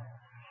what.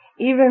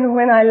 Even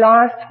when I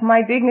lost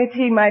my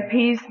dignity, my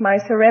peace, my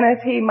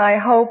serenity, my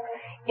hope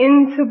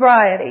in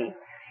sobriety,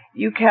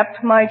 you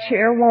kept my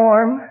chair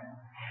warm,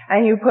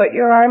 and you put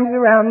your arms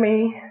around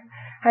me,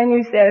 and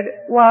you said,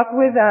 walk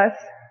with us,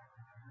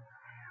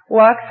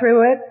 walk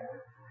through it,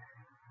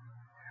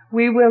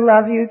 we will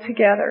love you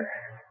together.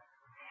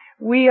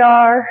 We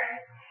are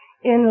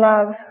in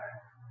love,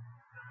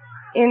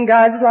 in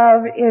God's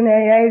love, in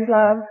AA's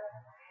love,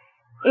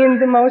 in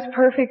the most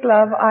perfect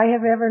love I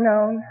have ever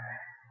known.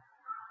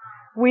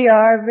 We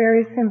are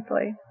very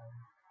simply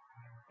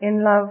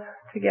in love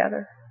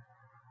together.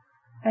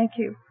 Thank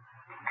you.